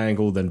 press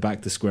triangle, then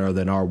back to square,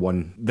 then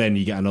R1, then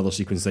you get another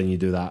sequence, then you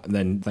do that, and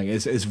then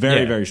it's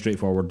very, very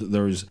straightforward.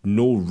 There's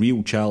no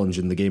real challenge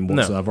in the game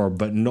whatsoever,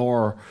 but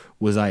nor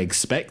was I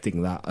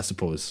expecting that, I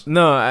suppose.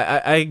 No,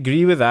 I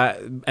agree with that,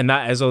 and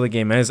that is all the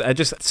game is. I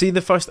just see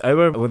the first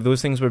hour where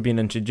those things were being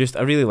introduced,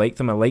 I really liked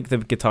them. I liked the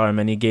guitar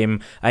mini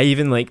game. I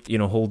even liked,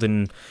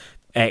 holding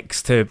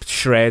X to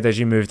shred as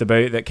you moved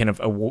about, that kind of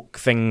awoke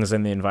things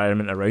in the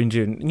environment around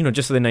you, and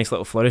just the nice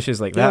little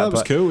flourishes like that. Yeah, that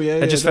was cool. Yeah,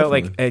 it just felt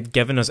definitely. like it had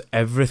given us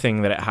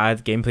everything that it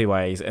had gameplay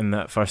wise in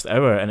that first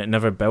hour, and it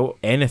never built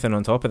anything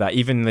on top of that.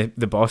 Even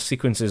the boss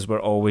sequences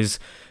were always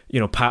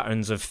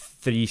patterns of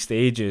 3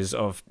 stages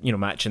of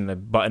matching the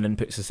button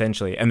inputs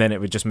essentially, and then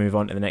it would just move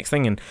on to the next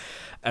thing. And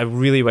I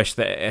really wish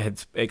that it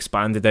had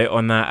expanded out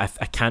on that.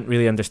 I can't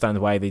really understand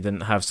why they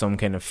didn't have some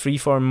kind of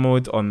freeform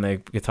mode on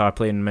the guitar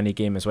playing mini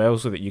game as well,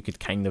 so that you could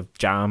kind of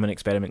jam and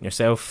experiment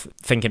yourself.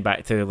 Thinking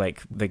back to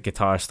like the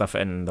guitar stuff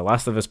in The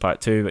Last of Us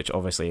Part 2, which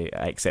obviously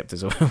I accept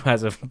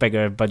has a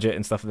bigger budget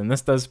and stuff than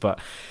this does, but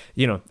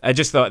I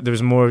just thought there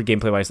was more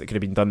gameplay wise that could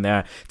have been done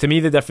there. To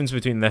me, the difference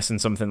between this and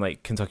something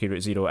like Kentucky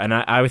Route Zero, and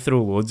I would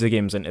throw loads of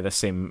games into the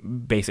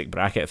same basic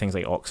bracket, things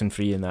like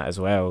Oxenfree and that as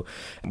well,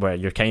 where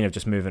you're kind of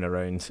just moving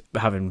around,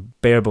 having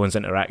bare bones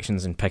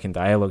interactions and picking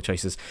dialogue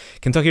choices.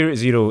 Kentucky Route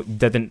Zero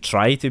didn't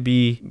try to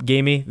be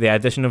gamey. The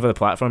addition of the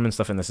platform and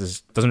stuff in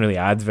this doesn't really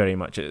add very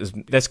much.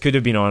 This could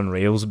have been on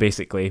rails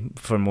basically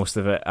for most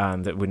of it,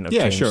 and it wouldn't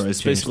have changed. Yeah, sure.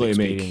 It's basically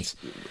make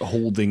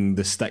holding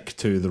the stick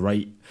to the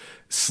right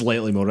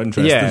slightly more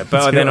interesting. Yeah,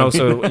 but then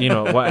also,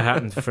 what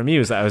happened for me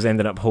was that I was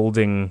ending up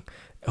holding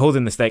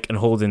the stick and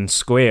holding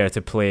square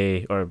to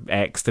play, or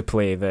X to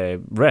play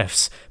the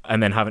riffs,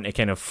 and then having to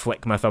kind of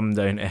flick my thumb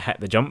down to hit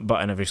the jump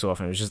button every so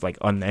often. It was just like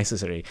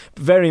unnecessary.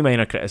 Very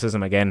minor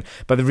criticism again,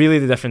 but really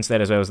the difference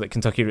there as well is that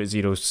Kentucky Route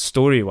Zero,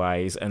 story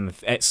wise, and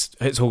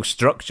its whole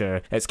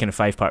structure, its kind of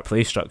 5-part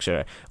play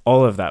structure,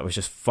 all of that was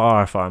just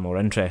far, far more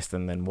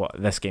interesting than what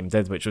this game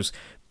did, which was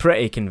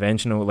pretty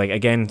conventional. Like,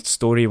 again,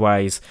 story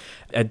wise,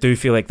 I do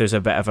feel like there's a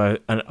bit of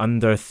an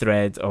under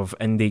thread of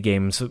indie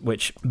games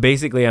which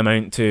basically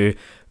amount to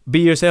be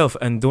yourself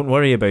and don't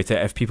worry about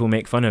it if people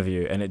make fun of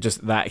you, and it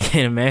just, that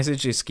kind of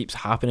message just keeps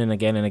happening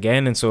again and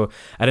again. And so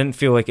I didn't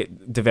feel like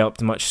it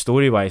developed much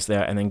story wise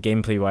there, and then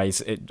gameplay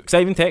wise, because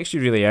I even texted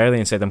you really early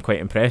and said I'm quite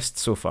impressed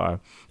so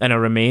far, and I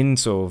remain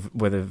so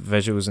with the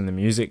visuals and the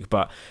music.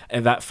 But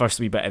in that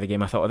first wee bit of the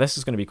game, I thought, this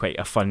is going to be quite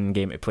a fun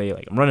game to play.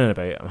 Like, I'm running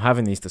about, I'm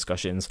having these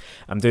discussions,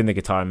 I'm doing the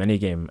guitar mini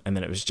game, and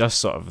then it was just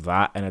sort of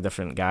that in a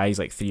different guise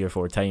like 3 or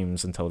 4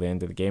 times until the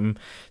end of the game.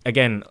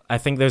 Again, I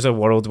think there's a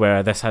world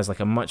where this has like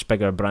a much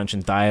bigger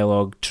branching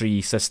dialogue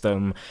tree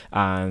system,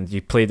 and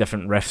you play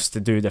different riffs to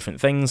do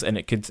different things,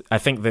 and I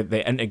think that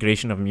the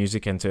integration of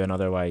music into an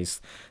otherwise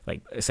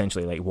like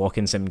essentially like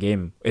walking sim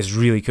game is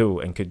really cool,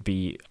 and could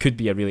be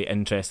a really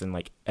interesting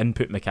like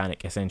input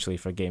mechanic essentially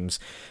for games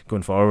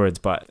going forward.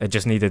 But it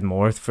just needed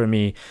more for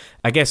me.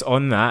 I guess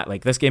on that,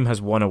 like, this game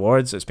has won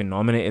awards, it's been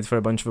nominated for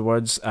a bunch of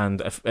awards,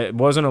 and if it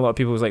wasn't a lot of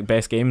people's like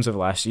best games of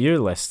last year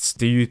lists,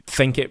 do you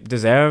think it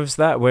deserves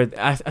that? Where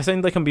I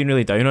sound like I'm being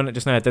really down on it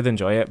just now. I did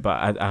enjoy it,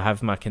 but I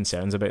have my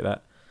concerns about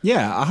that.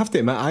 Yeah, I have to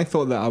admit, I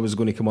thought that I was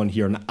going to come on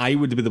here and I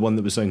would be the one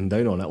that was sounding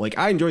down on it. Like,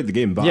 I enjoyed the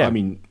game, but I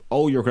mean,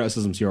 all your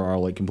criticisms here are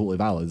like completely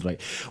valid.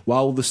 Like,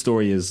 while the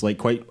story is like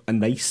quite a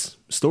nice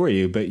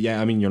story, but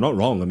yeah, I mean, you're not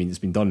wrong. I mean, it's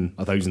been done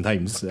 1,000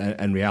 times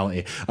in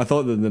reality. I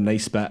thought that the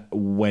nice bit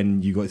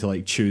when you got to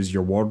like choose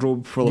your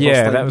wardrobe for the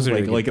first time, that was a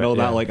really like good and all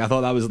bit, that. Like, I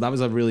thought that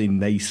was a really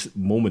nice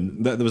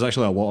moment. There was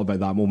actually a lot about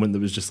that moment that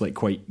was just like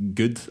quite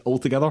good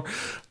altogether.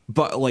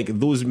 But like,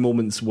 those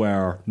moments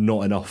were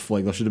not enough.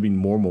 Like, there should have been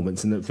more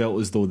moments, and it felt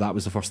as though that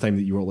was the first time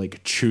that you were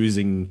like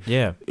choosing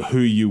who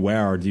you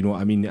were. Do you know what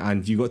I mean?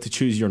 And you got to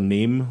choose your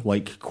name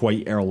like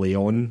quite early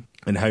on,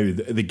 and how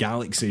the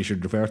galaxy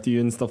should refer to you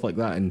and stuff like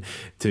that, and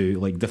to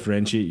like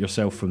differentiate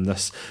yourself from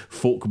this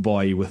folk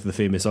boy with the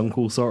famous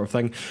uncle sort of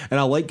thing. And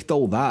I liked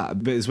all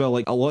that, but as well,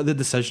 like, a lot of the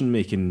decision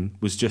making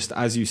was just,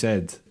 as you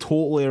said,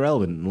 totally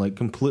irrelevant, like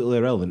completely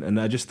irrelevant. And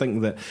I just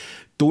think that,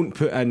 don't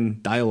put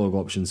in dialogue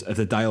options if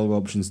the dialogue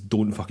options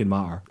don't fucking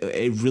matter.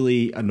 It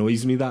really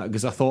annoys me that,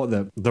 because I thought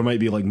that there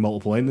might be like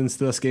multiple endings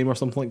to this game or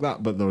something like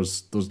that, but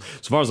there's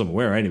as far as I'm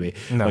aware anyway,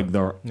 like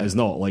there is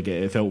not. Like,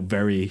 it felt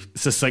very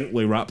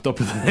succinctly wrapped up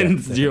at the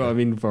end. Do you know what I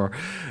mean? For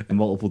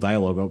multiple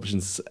dialogue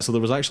options. So there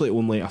was actually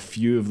only a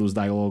few of those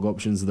dialogue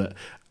options that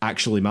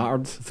actually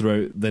mattered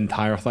throughout the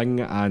entire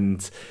thing,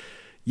 and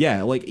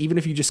yeah, like, even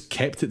if you just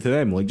kept it to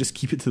them, like, just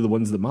keep it to the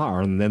ones that matter,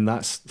 and then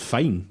that's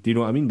fine. Do you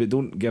know what I mean? But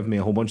don't give me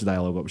a whole bunch of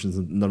dialogue options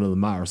and none of them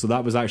matter. So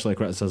that was actually a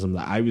criticism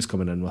that I was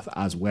coming in with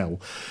as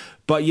well.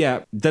 But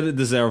yeah, did it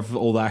deserve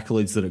all the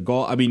accolades that it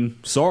got? I mean,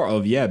 sort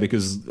of, yeah,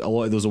 because a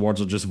lot of those awards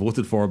are just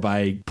voted for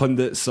by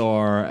pundits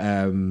or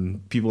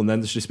people in the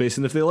industry space,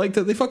 and if they liked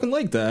it, they fucking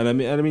liked it. And I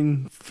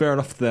mean, fair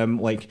enough to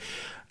them. Like,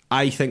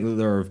 I think that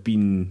there have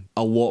been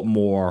a lot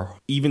more,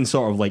 even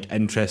sort of like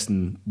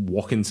interesting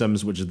walking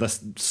sims, which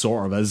this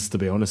sort of is, to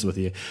be honest with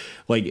you.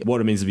 Like, What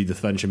Remains of Edith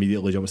Finch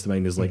immediately jumps to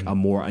mind as like a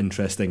more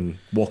interesting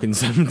walking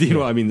sim. Do you know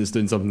what I mean? That's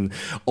doing something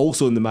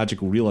also in the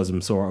magical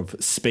realism sort of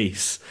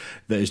space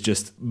that is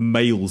just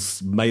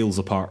miles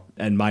apart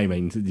in my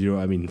mind. Do you know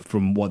what I mean?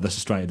 From what this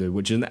is trying to do,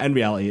 which in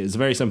reality is a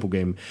very simple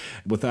game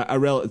with a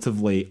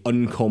relatively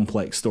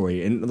uncomplex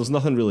story, and there's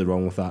nothing really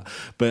wrong with that.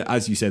 But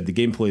as you said, the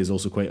gameplay is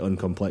also quite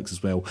uncomplex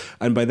as well.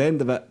 And by the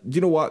end of it, do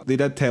you know what? They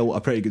did tell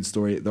a pretty good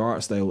story. Their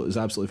art style is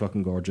absolutely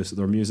fucking gorgeous.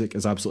 Their music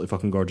is absolutely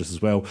fucking gorgeous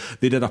as well.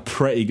 They did a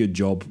pretty good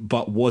job,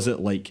 but was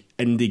it like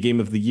indie game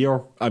of the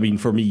year? I mean,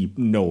 for me,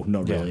 no,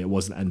 not really. It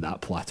wasn't in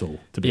that plateau,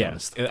 to be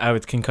honest. I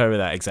would concur with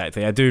that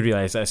exactly. I do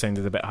realise that I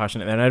sounded a bit harsh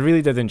on it, and I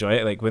really did enjoy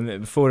it. Like, when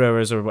the 4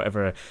 hours or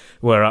whatever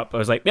were up, I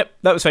was like, yep,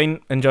 that was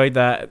fine. Enjoyed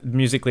that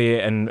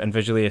musically and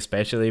visually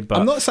especially. But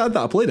I'm not sad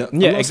that I played it.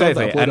 Yeah,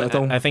 exactly.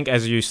 And I think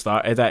as you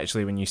started,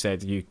 actually, when you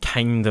said you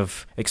kind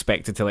of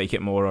expected to like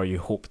it more, or you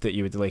hoped that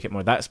you would like it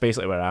more, that's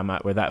basically where I'm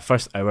at. With that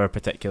first hour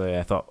particularly,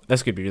 I thought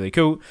this could be really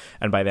cool,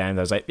 and by the end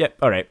I was like, yep,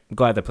 alright,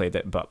 glad I played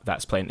it, but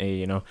that's plenty,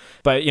 you know.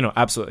 But, you know,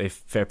 absolutely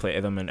fair play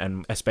to them,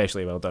 and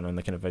especially well done on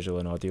the kind of visual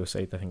and audio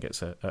side. I think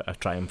it's a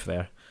triumph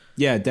there.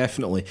 Yeah,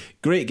 definitely.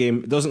 Great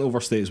game. It doesn't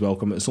overstay its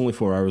welcome. It's only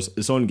 4 hours.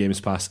 It's on Games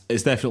Pass.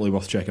 It's definitely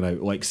worth checking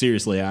out. Like,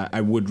 seriously,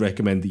 I would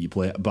recommend that you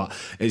play it, but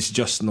it's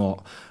just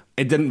not...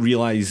 It didn't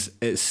realise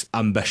its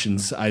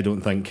ambitions, I don't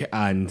think,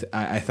 and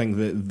I think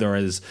that there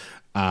is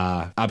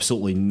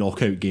absolutely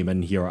knockout game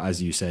in here,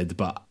 as you said,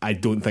 but I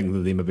don't think that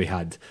they maybe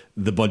had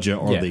the budget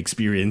or the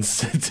experience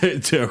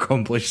to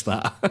accomplish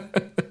that.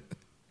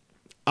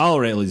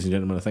 Alright, ladies and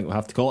gentlemen, I think we'll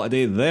have to call it a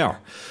day there.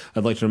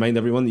 I'd like to remind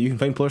everyone that you can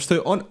find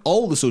PlayersToo on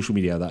all the social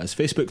media, that is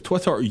Facebook,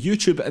 Twitter,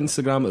 YouTube,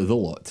 Instagram, the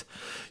lot.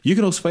 You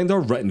can also find our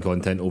written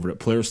content over at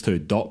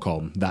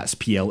PlayersToo.com. That's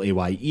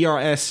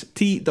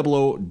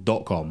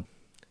PLAYERSTOO.com.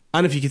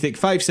 And if you could take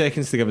 5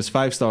 seconds to give us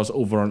 5 stars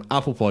over on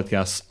Apple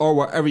Podcasts or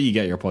wherever you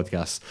get your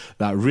podcasts,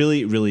 that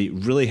really, really,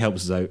 really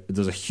helps us out. It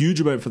does a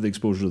huge amount for the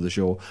exposure of the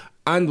show.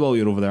 And while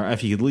you're over there,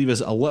 if you could leave us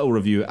a little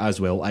review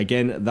as well,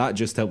 again, that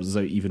just helps us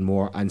out even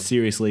more. And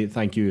seriously,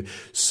 thank you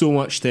so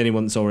much to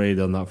anyone that's already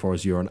done that for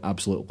us. You're an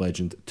absolute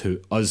legend to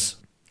us.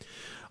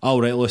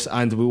 Alright, Lewis,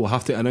 and we will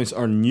have to announce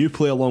our new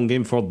play-along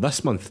game for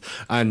this month.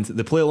 And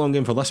the play-along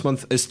game for this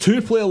month is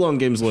 2 play-along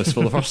games, Lewis,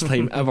 for the first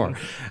time ever.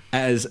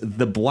 It is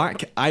The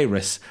Black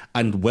Iris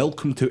and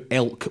Welcome to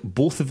Elk.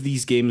 Both of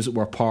these games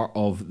were part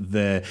of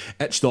the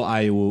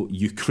itch.io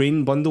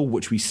Ukraine bundle,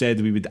 which we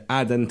said we would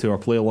add into our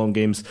play-along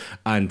games,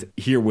 and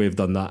here we've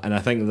done that, and I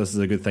think this is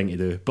a good thing to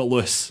do. But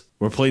Lewis,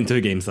 We're playing 2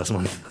 games this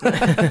month.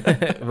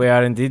 We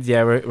are indeed,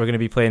 yeah. We're going to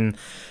be playing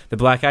the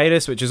Black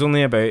Iris, which is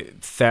only about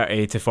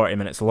 30 to 40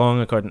 minutes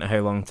long, according to How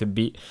Long to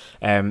Beat.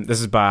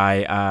 This is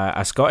by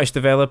a Scottish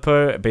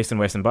developer based in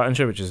Western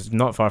Bartonshire, which is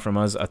not far from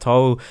us at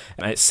all.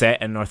 It's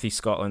set in northeast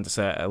Scotland. It's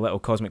a little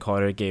cosmic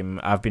horror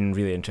game. I've been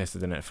really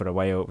interested in it for a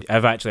while.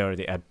 I've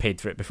paid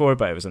for it before,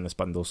 but it was in this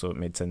bundle, so it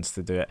made sense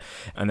to do it.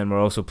 And then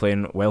we're also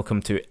playing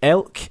Welcome to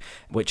Elk,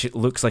 which it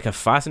looks like a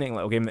fascinating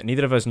little game that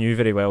neither of us knew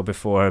very well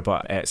before,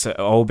 but it's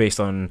all based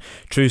on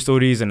true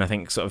stories and I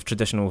think sort of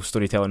traditional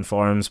storytelling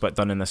forms, but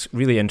done in this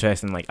really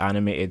interesting like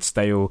animated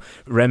style,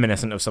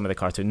 reminiscent of some of the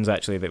cartoons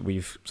actually that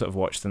we've sort of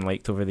watched and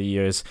liked over the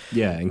years.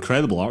 Yeah,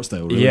 incredible art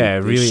style. Really. Yeah,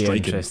 really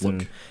interesting.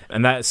 Look.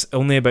 And that's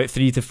only about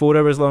 3 to 4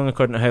 hours long,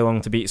 according to How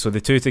Long to Beat. So the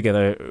 2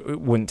 together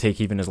wouldn't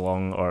take even as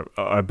long or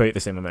about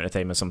the same amount of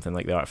time as something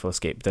like the Artful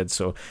Escape did.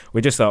 So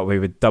we just thought we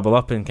would double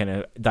up and kind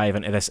of dive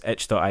into this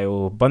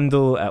itch.io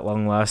bundle at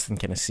long last and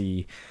kind of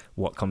see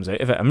what comes out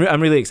of it.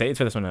 I'm really excited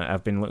for this one.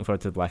 I've been looking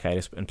forward to the Black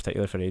Iris in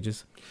particular for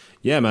ages.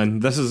 Yeah, man,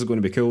 this is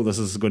going to be cool. This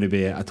is going to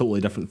be a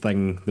totally different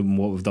thing than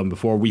what we've done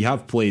before. We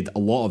have played a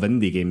lot of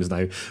indie games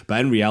now, but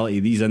in reality,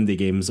 these indie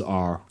games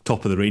are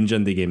top of the range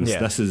indie games. Yeah.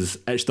 This is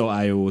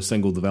itch.io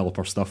single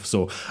developer stuff,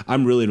 so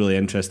I'm really, really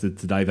interested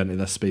to dive into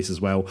this space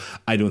as well.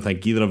 I don't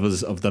think either of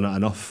us have done it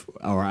enough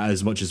or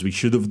as much as we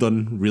should have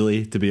done,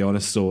 really, to be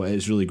honest. So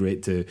it's really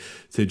great to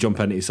jump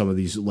into some of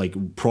these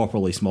like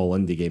properly small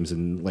indie games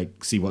and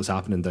like see what's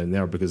happening down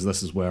there, because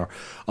this is where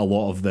a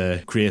lot of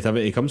the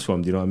creativity comes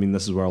from. Do you know what I mean?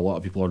 This is where a lot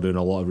of people are doing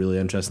a lot of really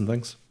interesting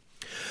things.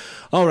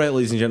 All right,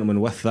 ladies and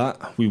gentlemen, with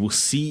that, we will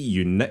see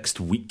you next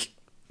week.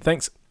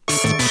 Thanks.